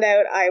I found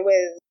out I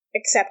was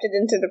accepted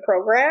into the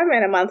program,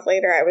 and a month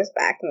later I was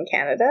back in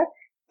Canada.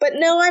 But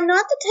no, I'm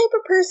not the type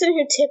of person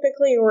who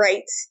typically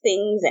writes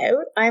things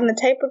out. I'm the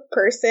type of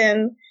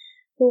person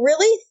who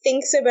really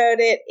thinks about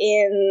it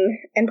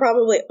and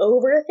probably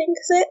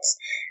overthinks it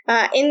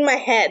in my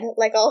head.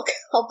 Like I'll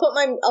put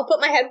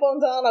my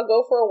headphones on, I'll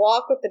go for a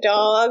walk with the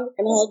dog,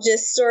 and I'll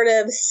just sort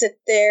of sit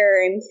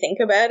there and think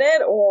about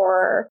it,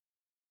 or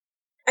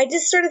I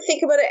just sort of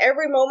think about it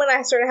every moment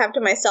I sort of have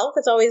to myself.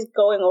 It's always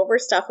going over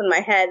stuff in my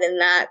head, and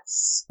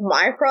that's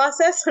my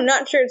process. I'm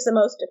not sure it's the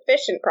most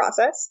efficient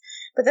process,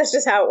 but that's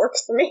just how it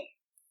works for me.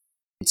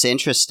 It's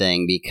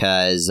interesting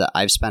because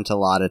I've spent a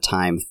lot of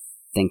time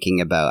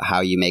thinking about how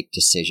you make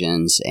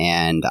decisions,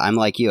 and I'm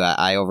like you,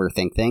 I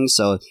overthink things.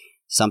 So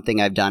something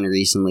I've done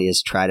recently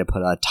is try to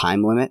put a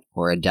time limit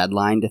or a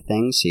deadline to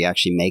things so you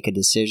actually make a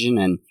decision.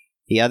 And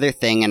the other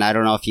thing, and I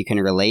don't know if you can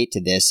relate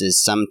to this,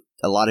 is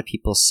a lot of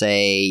people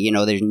say,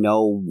 there's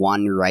no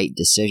one right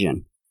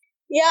decision.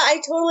 Yeah,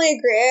 I totally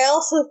agree. I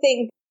also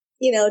think,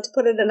 to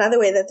put it another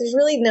way, that there's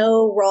really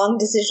no wrong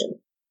decision.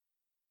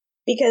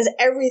 Because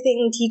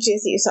everything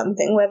teaches you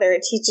something, whether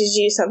it teaches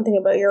you something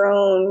about your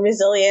own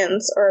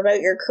resilience or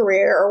about your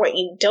career or what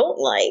you don't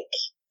like.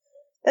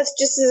 That's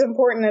just as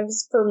important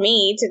as for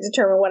me to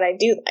determine what I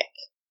do like.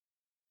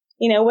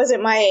 Was it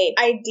my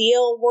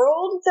ideal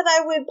world that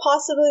I would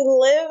possibly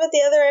live at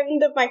the other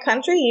end of my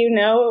country?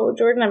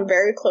 Jordan, I'm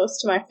very close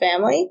to my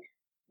family.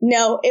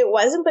 No, it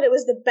wasn't, but it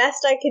was the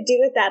best I could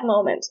do at that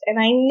moment. And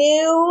I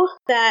knew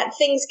that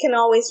things can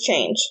always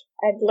change.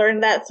 I'd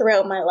learned that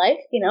throughout my life.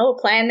 A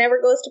plan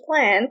never goes to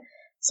plan.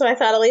 So I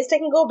thought at least I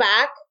can go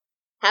back,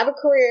 have a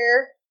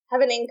career,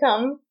 have an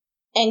income,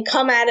 and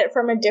come at it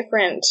from a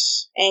different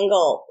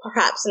angle,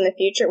 perhaps in the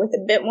future with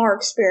a bit more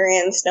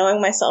experience, knowing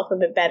myself a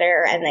bit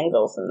better, and then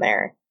go from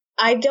there.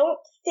 I don't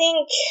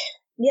think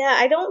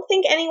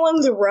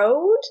anyone's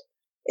road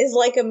is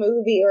like a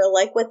movie or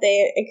like what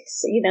they,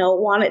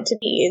 want it to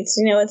be. It's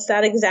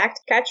that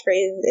exact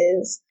catchphrase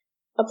is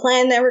a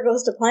plan never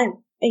goes to plan.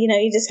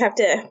 You just have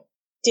to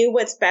do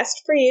what's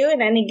best for you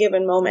in any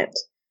given moment.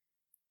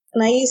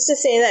 And I used to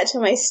say that to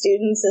my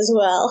students as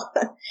well.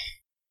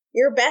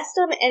 Your best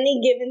on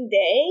any given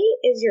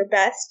day is your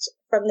best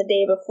from the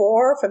day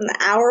before, from the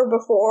hour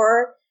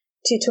before,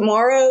 to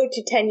tomorrow,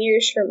 to 10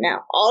 years from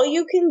now. All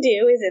you can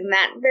do is in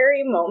that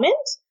very moment,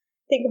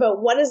 think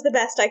about what is the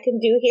best I can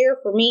do here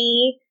for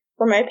me,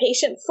 for my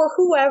patient, for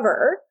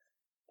whoever,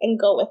 and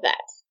go with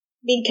that.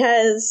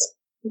 Because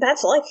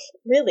that's life,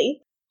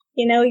 really.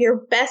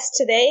 Your best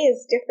today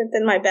is different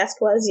than my best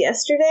was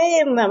yesterday,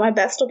 and that my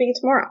best will be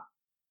tomorrow.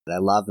 I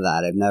love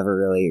that. I've never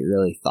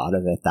really thought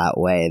of it that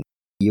way.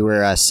 You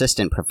were an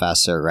assistant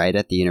professor, right,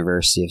 at the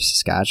University of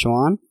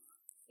Saskatchewan?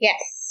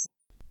 Yes.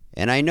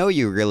 And I know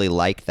you really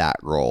like that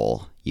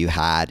role you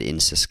had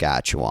in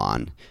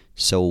Saskatchewan.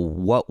 So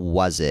what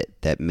was it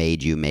that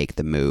made you make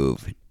the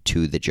move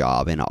to the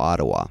job in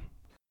Ottawa?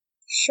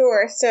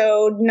 Sure.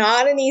 So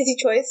not an easy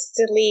choice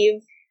to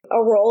leave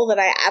a role that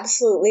I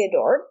absolutely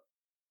adored.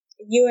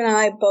 You and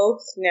I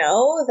both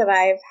know that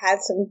I've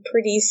had some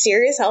pretty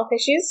serious health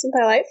issues in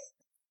my life.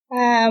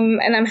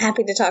 And I'm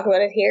happy to talk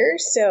about it here.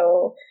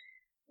 So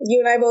you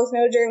and I both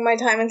know during my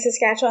time in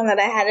Saskatchewan that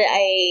I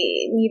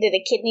needed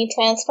a kidney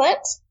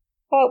transplant,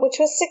 which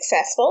was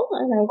successful,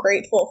 and I'm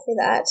grateful for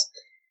that.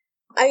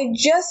 I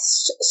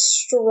just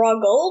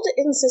struggled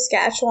in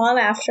Saskatchewan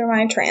after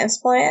my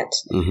transplant.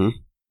 Mm-hmm.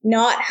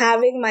 Not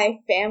having my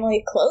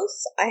family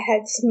close. I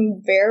had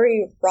some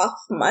very rough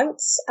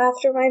months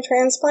after my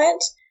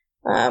transplant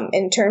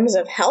in terms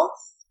of health.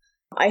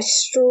 I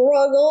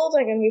struggled,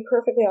 I'm going to be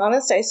perfectly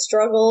honest, I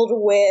struggled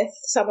with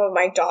some of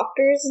my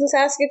doctors in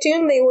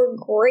Saskatoon. They were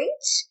great.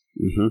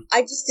 Mm-hmm.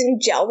 I just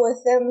didn't gel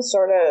with them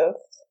sort of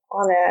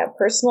on a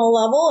personal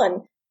level,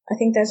 and I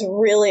think that's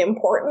really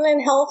important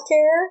in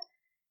healthcare.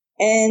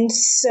 And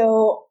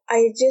so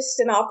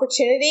an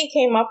opportunity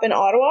came up in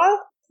Ottawa.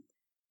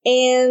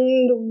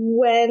 And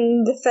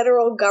when the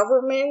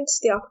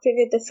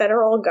opportunity at the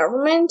federal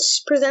government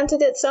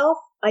presented itself,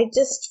 I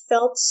just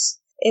felt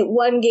it,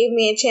 gave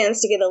me a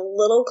chance to get a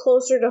little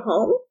closer to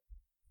home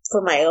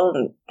for my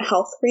own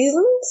health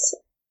reasons.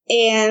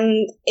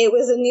 And it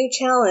was a new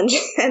challenge.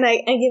 And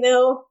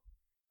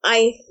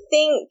I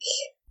think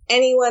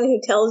anyone who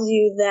tells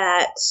you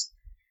that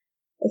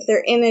if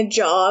they're in a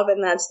job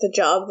and that's the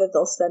job that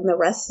they'll spend the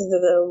rest of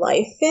their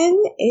life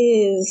in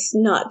is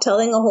not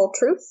telling a whole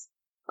truth.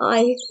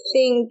 I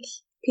think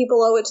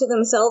people owe it to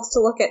themselves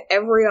to look at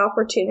every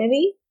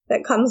opportunity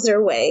that comes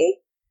their way.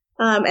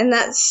 And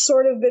that's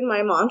sort of been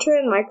my mantra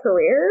in my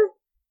career.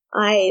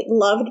 I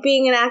loved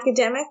being an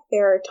academic.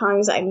 There are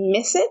times I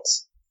miss it.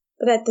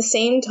 But at the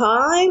same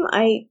time,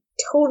 I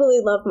totally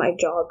love my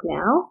job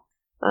now,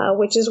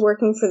 which is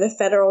working for the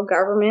federal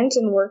government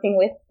and working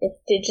with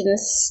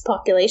Indigenous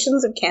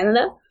populations of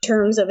Canada in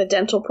terms of a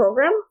dental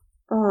program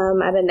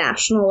at a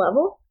national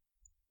level.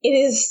 It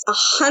is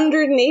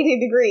 180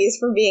 degrees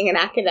from being an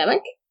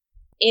academic.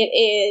 It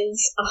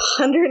is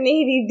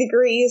 180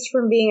 degrees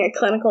from being a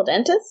clinical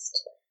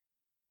dentist.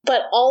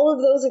 But all of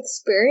those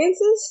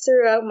experiences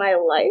throughout my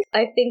life,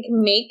 I think,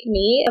 make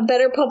me a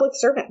better public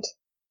servant.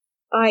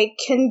 I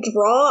can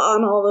draw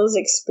on all those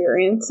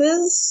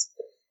experiences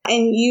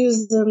and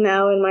use them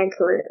now in my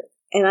career.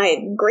 And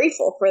I'm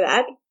grateful for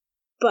that.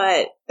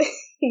 But,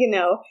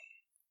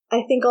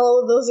 I think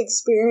all of those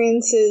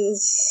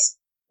experiences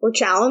were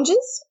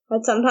challenges.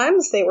 But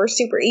sometimes they were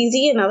super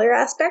easy in other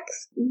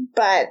aspects.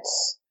 But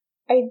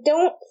I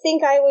don't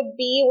think I would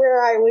be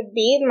where I would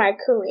be in my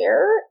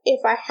career if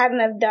I hadn't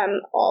have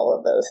done all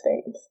of those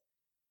things.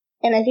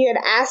 And if you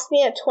had asked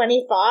me at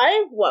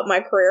 25 what my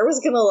career was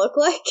going to look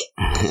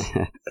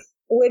like,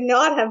 would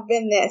not have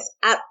been this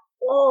at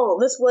all.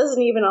 This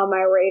wasn't even on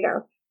my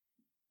radar.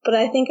 But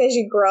I think as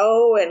you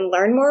grow and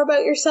learn more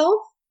about yourself,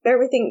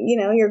 everything,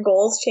 your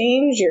goals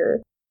change,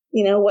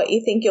 what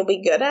you think you'll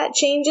be good at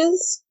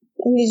changes.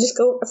 And you just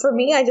go, for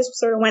me, I just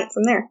sort of went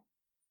from there.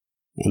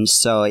 And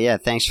so, yeah,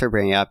 thanks for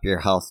bringing up your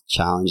health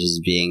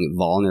challenges, being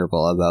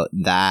vulnerable about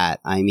that.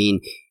 I mean,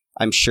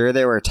 I'm sure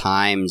there were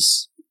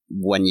times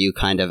when you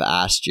kind of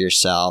asked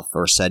yourself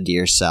or said to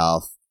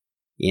yourself,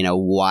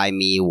 why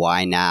me?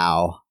 Why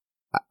now?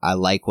 I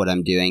like what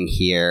I'm doing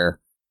here,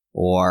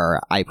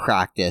 or I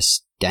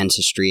practice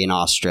dentistry in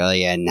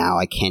Australia and now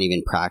I can't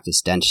even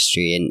practice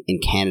dentistry in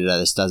Canada.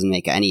 This doesn't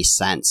make any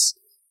sense.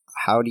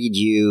 How did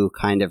you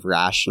kind of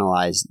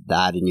rationalize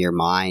that in your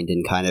mind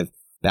and kind of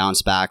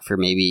bounce back for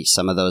maybe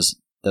some of those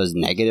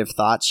negative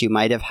thoughts you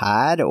might have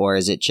had? Or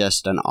is it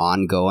just an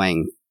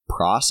ongoing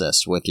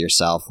process with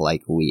yourself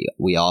like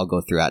we all go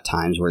through at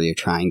times where you're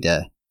trying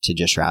to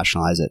just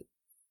rationalize it?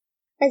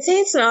 I'd say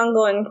it's an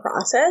ongoing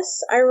process.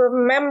 I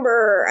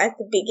remember at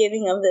the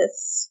beginning of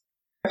this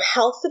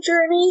health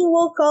journey,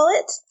 we'll call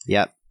it,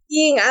 yep,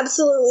 being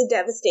absolutely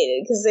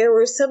devastated because there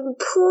were some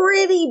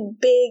pretty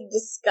big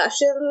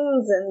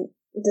discussions and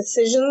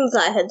decisions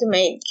I had to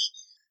make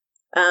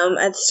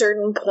at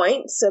certain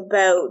points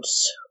about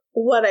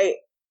what I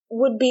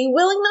would be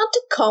willing not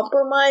to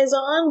compromise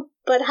on,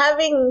 but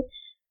having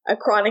a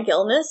chronic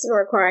illness and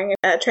requiring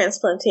a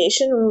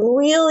transplantation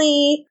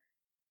really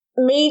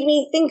made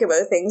me think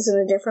about things in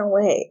a different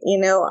way.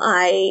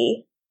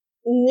 I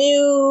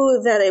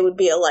knew that it would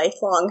be a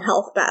lifelong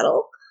health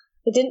battle.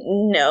 I didn't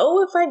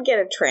know if I'd get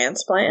a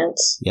transplant.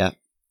 Yeah.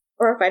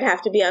 Or if I'd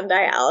have to be on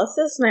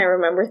dialysis. And I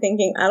remember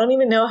thinking, I don't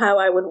even know how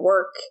I would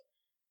work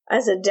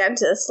as a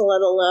dentist,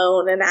 let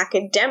alone an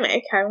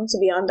academic, having to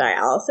be on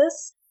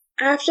dialysis.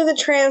 After the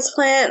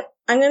transplant,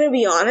 I'm going to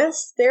be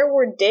honest, there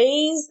were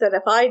days that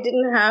if I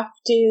didn't have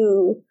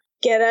to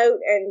get out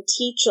and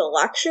teach a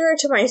lecture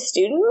to my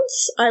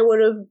students, I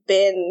would have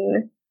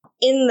been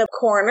in the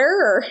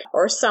corner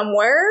or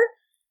somewhere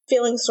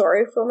feeling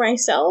sorry for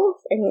myself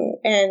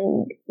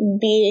and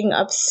being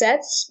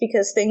upset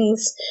because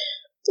things,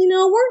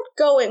 weren't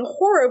going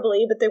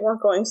horribly, but they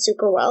weren't going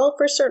super well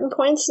for certain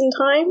points in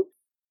time.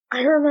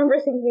 I remember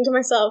thinking to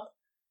myself,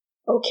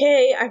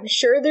 okay, I'm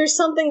sure there's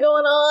something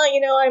going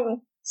on.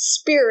 I'm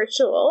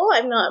spiritual.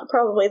 I'm not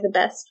probably the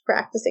best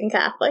practicing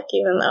Catholic,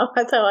 even though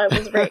that's how I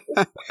was raised.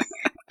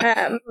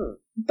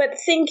 But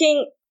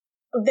thinking,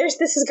 this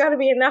has got to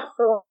be enough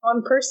for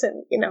one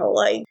person,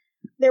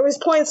 there was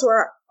points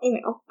where,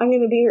 I'm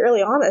going to be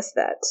really honest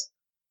that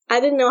I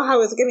didn't know how I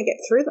was going to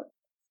get through them.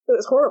 It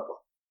was horrible.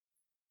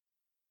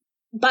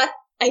 But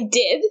I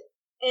did,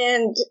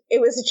 and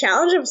it was a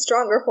challenge. I'm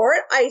stronger for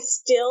it. I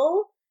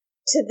still,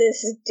 to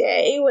this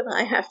day, when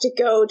I have to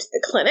go to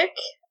the clinic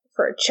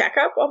for a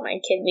checkup on my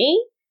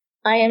kidney,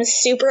 I am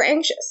super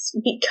anxious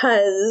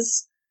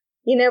because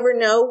you never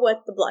know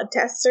what the blood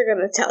tests are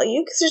going to tell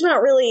you, because there's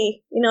not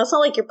really, it's not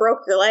like you broke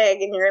your leg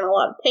and you're in a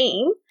lot of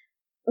pain.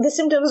 The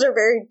symptoms are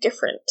very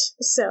different.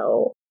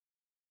 So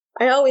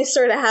I always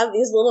sort of have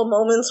these little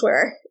moments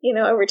where,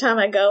 every time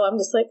I go, I'm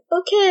just like,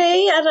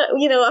 okay, I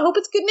hope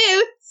it's good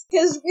news.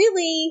 Because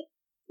really,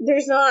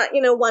 there's not,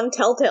 one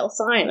telltale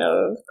sign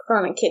of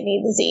chronic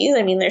kidney disease.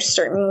 I mean, there's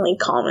certainly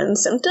common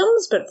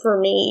symptoms, but for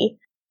me,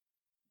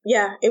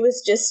 yeah, it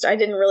was just, I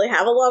didn't really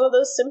have a lot of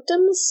those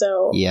symptoms,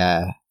 so.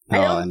 Yeah. I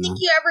don't think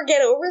you ever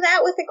get over that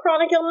with a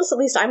chronic illness. At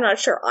least I'm not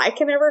sure I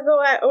can ever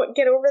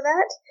get over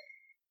that.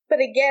 But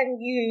again,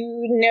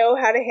 you know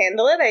how to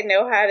handle it. I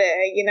know how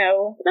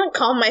to, not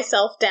calm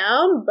myself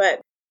down,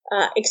 but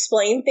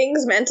explain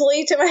things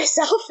mentally to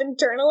myself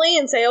internally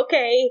and say,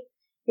 okay,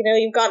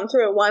 you've gotten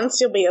through it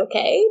once, you'll be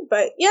okay.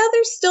 But yeah,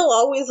 there's still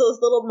always those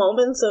little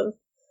moments of,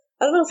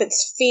 I don't know if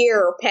it's fear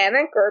or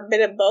panic or a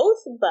bit of both,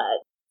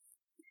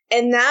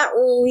 and that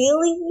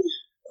really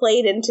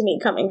played into me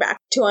coming back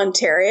to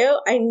Ontario.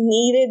 I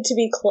needed to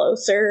be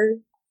closer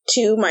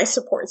to my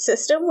support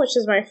system, which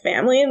is my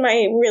family and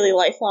my really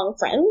lifelong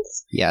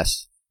friends.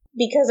 Yes.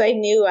 Because I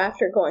knew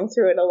after going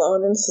through it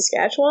alone in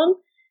Saskatchewan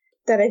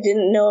that I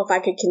didn't know if I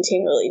could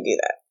continually do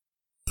that.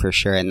 For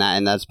sure, and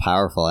that's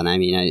powerful. And I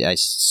mean, I'm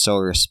so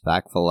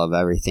respectful of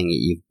everything that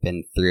you've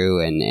been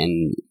through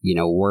and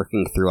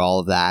working through all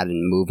of that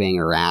and moving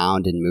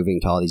around and moving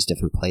to all these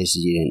different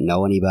places you didn't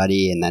know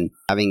anybody, and then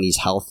having these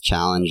health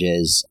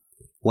challenges.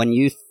 When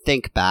you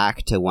think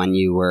back to when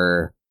you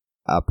were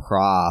a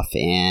prof,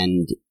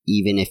 and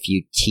even if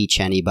you teach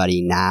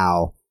anybody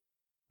now,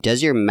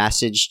 does your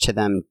message to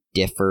them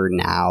differ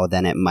now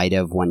than it might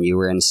have when you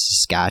were in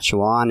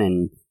Saskatchewan?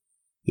 And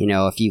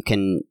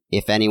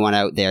if anyone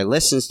out there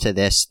listens to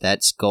this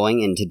that's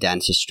going into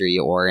dentistry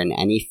or in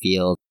any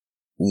field,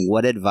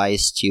 what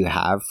advice do you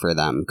have for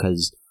them?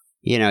 Because,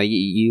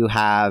 you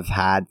have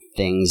had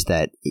things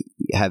that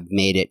have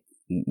made it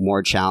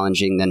more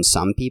challenging than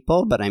some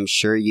people, but I'm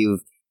sure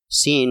you've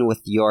seen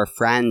with your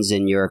friends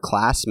and your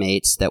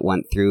classmates that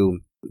went through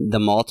the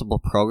multiple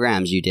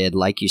programs you did.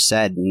 Like you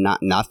said,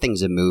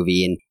 nothing's a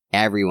movie and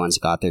everyone's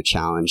got their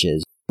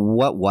challenges.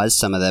 What was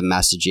some of the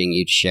messaging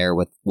you'd share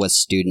with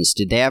students?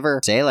 Did they ever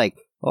say like,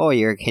 oh,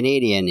 you're a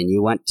Canadian and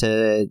you went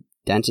to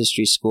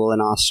dentistry school in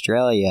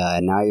Australia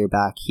and now you're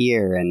back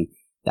here and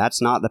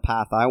that's not the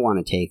path I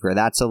want to take, or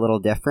that's a little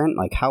different?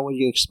 Like, how would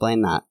you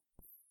explain that?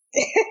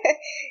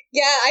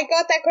 Yeah, I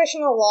got that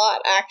question a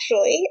lot,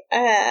 actually.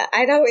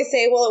 I'd always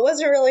say, well, it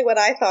wasn't really what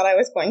I thought I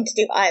was going to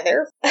do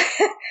either.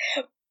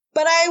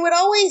 But I would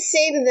always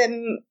say to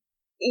them,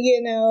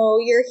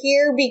 you're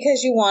here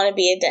because you want to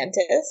be a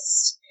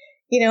dentist,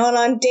 and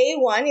on day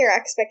one, your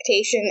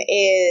expectation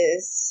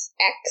is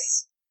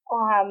X.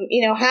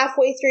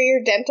 Halfway through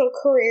your dental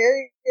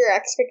career, your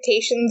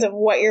expectations of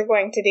what you're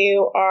going to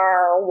do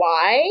are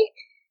Y.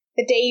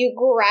 The day you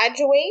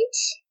graduate,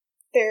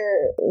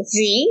 they're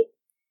Z.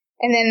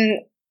 And then,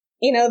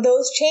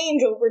 those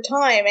change over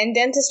time. And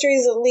dentistry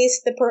is at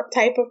least the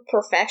type of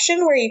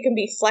profession where you can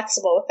be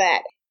flexible with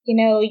that.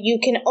 You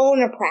can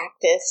own a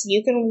practice.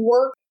 You can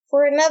work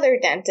for another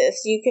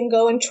dentist. You can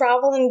go and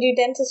travel and do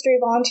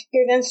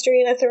volunteer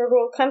dentistry in a third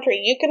world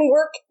country. You can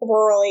work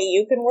rurally.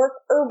 You can work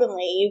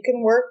urbanly. You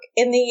can work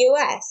in the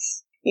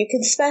U.S. You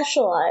can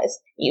specialize.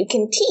 You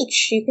can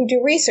teach. You can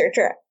do research.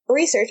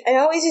 I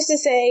always used to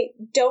say,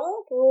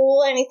 don't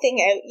rule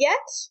anything out yet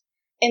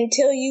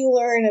until you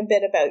learn a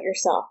bit about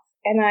yourself.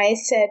 And I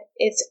said,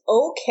 it's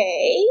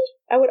okay.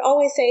 I would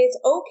always say it's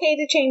okay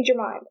to change your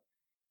mind.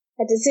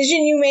 A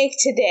decision you make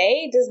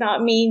today does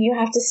not mean you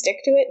have to stick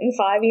to it in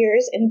 5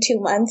 years, in 2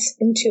 months,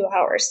 in 2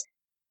 hours.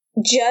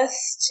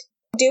 Just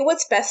do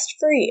what's best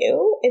for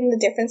you in the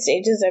different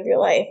stages of your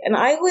life. And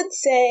I would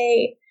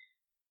say,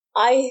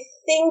 I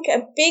think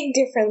a big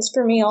difference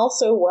for me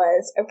also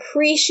was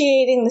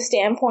appreciating the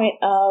standpoint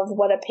of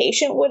what a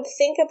patient would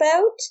think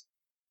about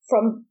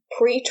from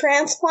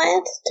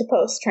pre-transplant to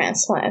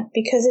post-transplant,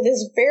 because it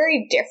is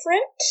very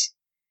different.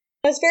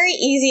 It's very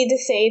easy to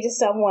say to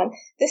someone,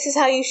 this is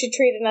how you should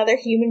treat another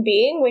human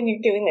being when you're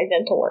doing their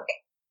dental work,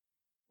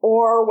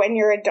 or when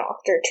you're a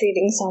doctor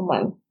treating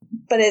someone.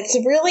 But it's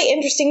really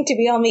interesting to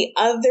be on the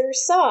other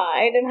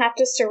side and have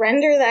to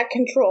surrender that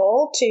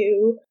control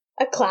to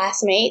a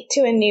classmate,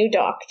 to a new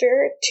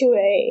doctor, to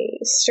a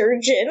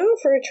surgeon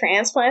for a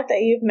transplant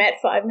that you've met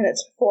 5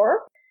 minutes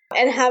before,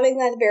 and having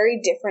that very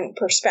different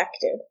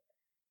perspective.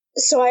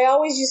 So I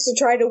always used to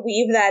try to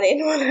weave that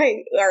in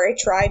I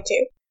tried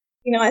to.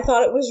 I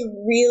thought it was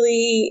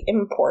really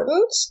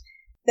important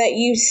that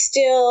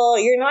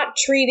you're not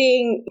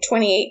treating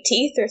 28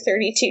 teeth or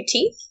 32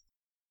 teeth.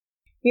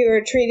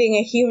 You're treating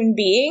a human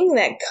being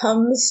that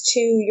comes to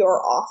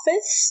your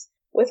office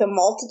with a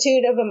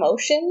multitude of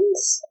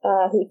emotions,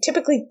 who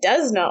typically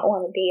does not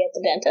want to be at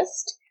the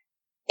dentist,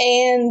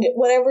 and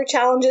whatever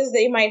challenges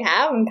they might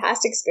have and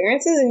past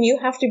experiences, and you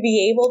have to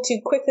be able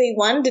to quickly,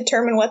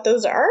 determine what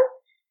those are,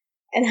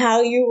 and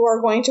how you are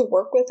going to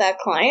work with that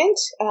client,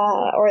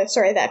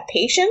 that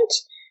patient,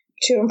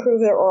 to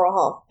improve their oral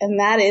health. And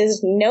that is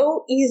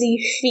no easy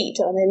feat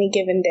on any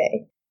given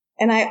day.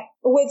 And I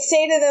would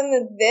say to them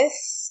that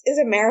this is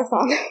a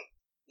marathon.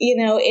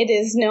 It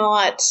is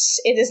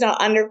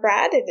not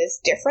undergrad, it is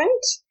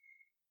different.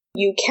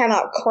 You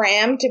cannot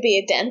cram to be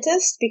a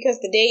dentist, because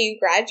the day you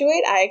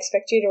graduate, I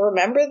expect you to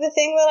remember the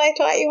thing that I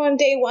taught you on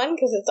day one,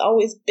 because it's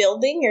always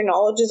building. Your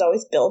knowledge is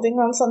always building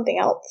on something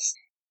else.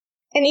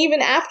 And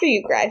even after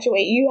you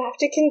graduate, you have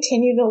to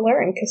continue to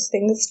learn, because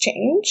things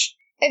change.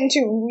 And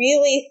to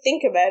really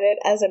think about it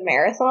as a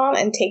marathon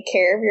and take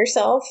care of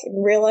yourself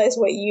and realize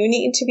what you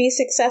need to be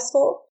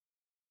successful.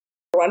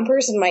 One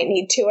person might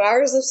need 2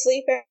 hours of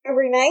sleep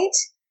every night.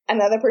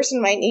 Another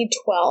person might need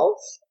 12.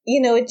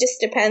 It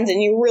just depends.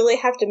 And you really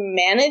have to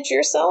manage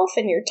yourself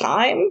and your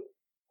time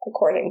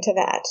according to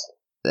that.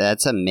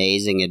 That's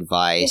amazing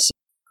advice.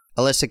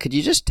 Alyssa, could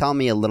you just tell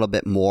me a little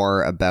bit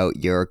more about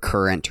your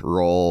current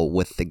role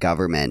with the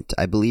government?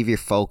 I believe you're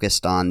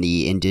focused on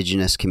the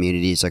Indigenous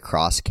communities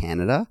across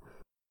Canada.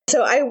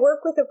 So I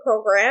work with a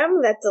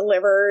program that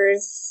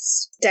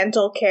delivers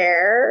dental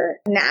care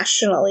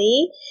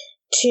nationally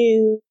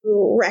to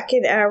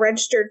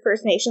registered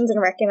First Nations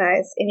and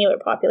recognized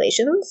Inuit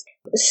populations.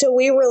 So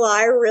we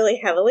rely really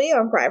heavily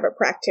on private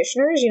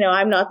practitioners.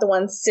 I'm not the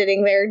one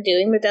sitting there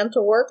doing the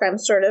dental work. I'm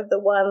sort of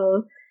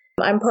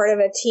I'm part of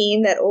a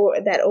team that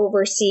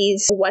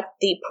oversees what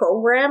the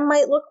program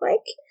might look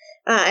like.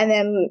 And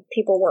then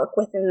people work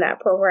within that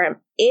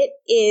program. It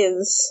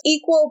is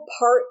equal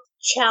part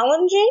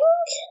challenging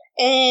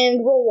and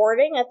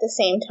rewarding at the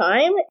same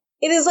time.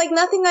 It is like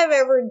nothing I've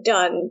ever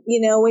done.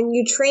 When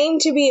you train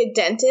to be a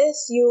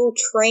dentist, you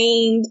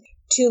trained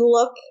to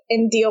look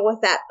and deal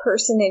with that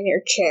person in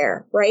your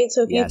chair, right?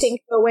 So if you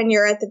think about when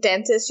you're at the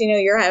dentist,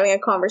 you're having a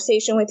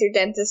conversation with your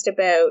dentist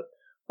about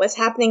what's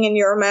happening in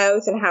your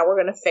mouth and how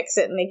we're going to fix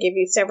it, and they give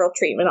you several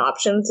treatment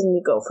options and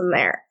you go from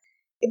there.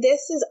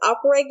 This is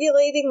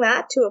upregulating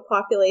that to a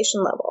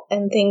population level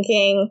and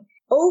thinking,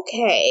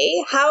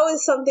 okay, how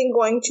is something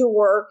going to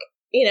work,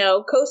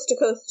 coast to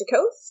coast to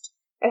coast?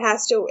 It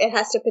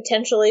has to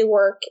potentially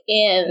work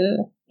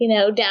in,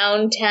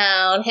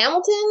 downtown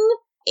Hamilton,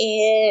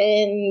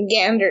 in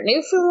Gander,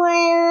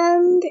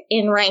 Newfoundland,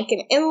 in Rankin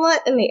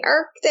Inlet in the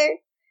Arctic,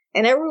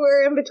 and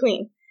everywhere in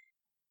between.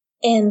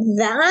 And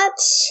that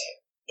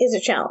is a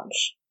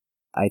challenge.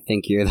 I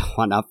think you're the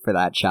one up for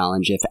that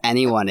challenge, if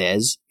anyone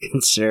is,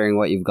 considering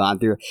what you've gone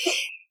through.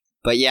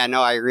 But yeah,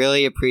 no, I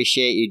really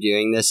appreciate you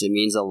doing this. It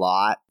means a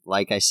lot.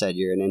 Like I said,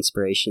 you're an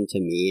inspiration to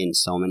me and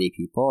so many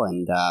people.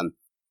 And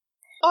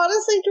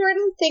honestly,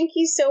 Jordan, thank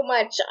you so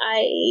much.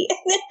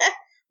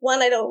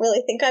 one, I don't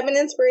really think I'm an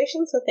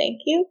inspiration, so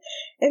thank you.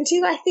 And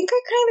two, I think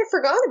I kind of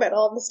forgot about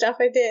all the stuff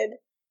I did.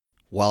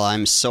 Well,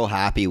 I'm so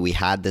happy we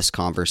had this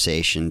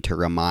conversation to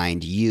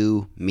remind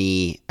you,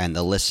 me, and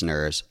the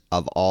listeners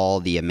of all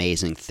the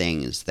amazing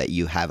things that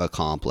you have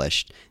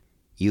accomplished.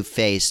 You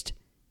faced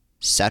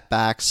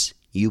setbacks,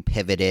 you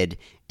pivoted,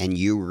 and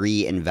you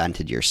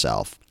reinvented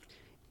yourself.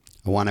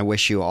 I want to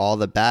wish you all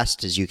the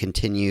best as you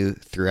continue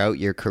throughout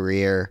your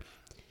career,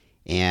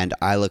 and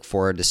I look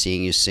forward to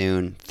seeing you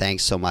soon.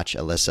 Thanks so much,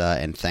 Alyssa,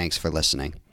 and thanks for listening.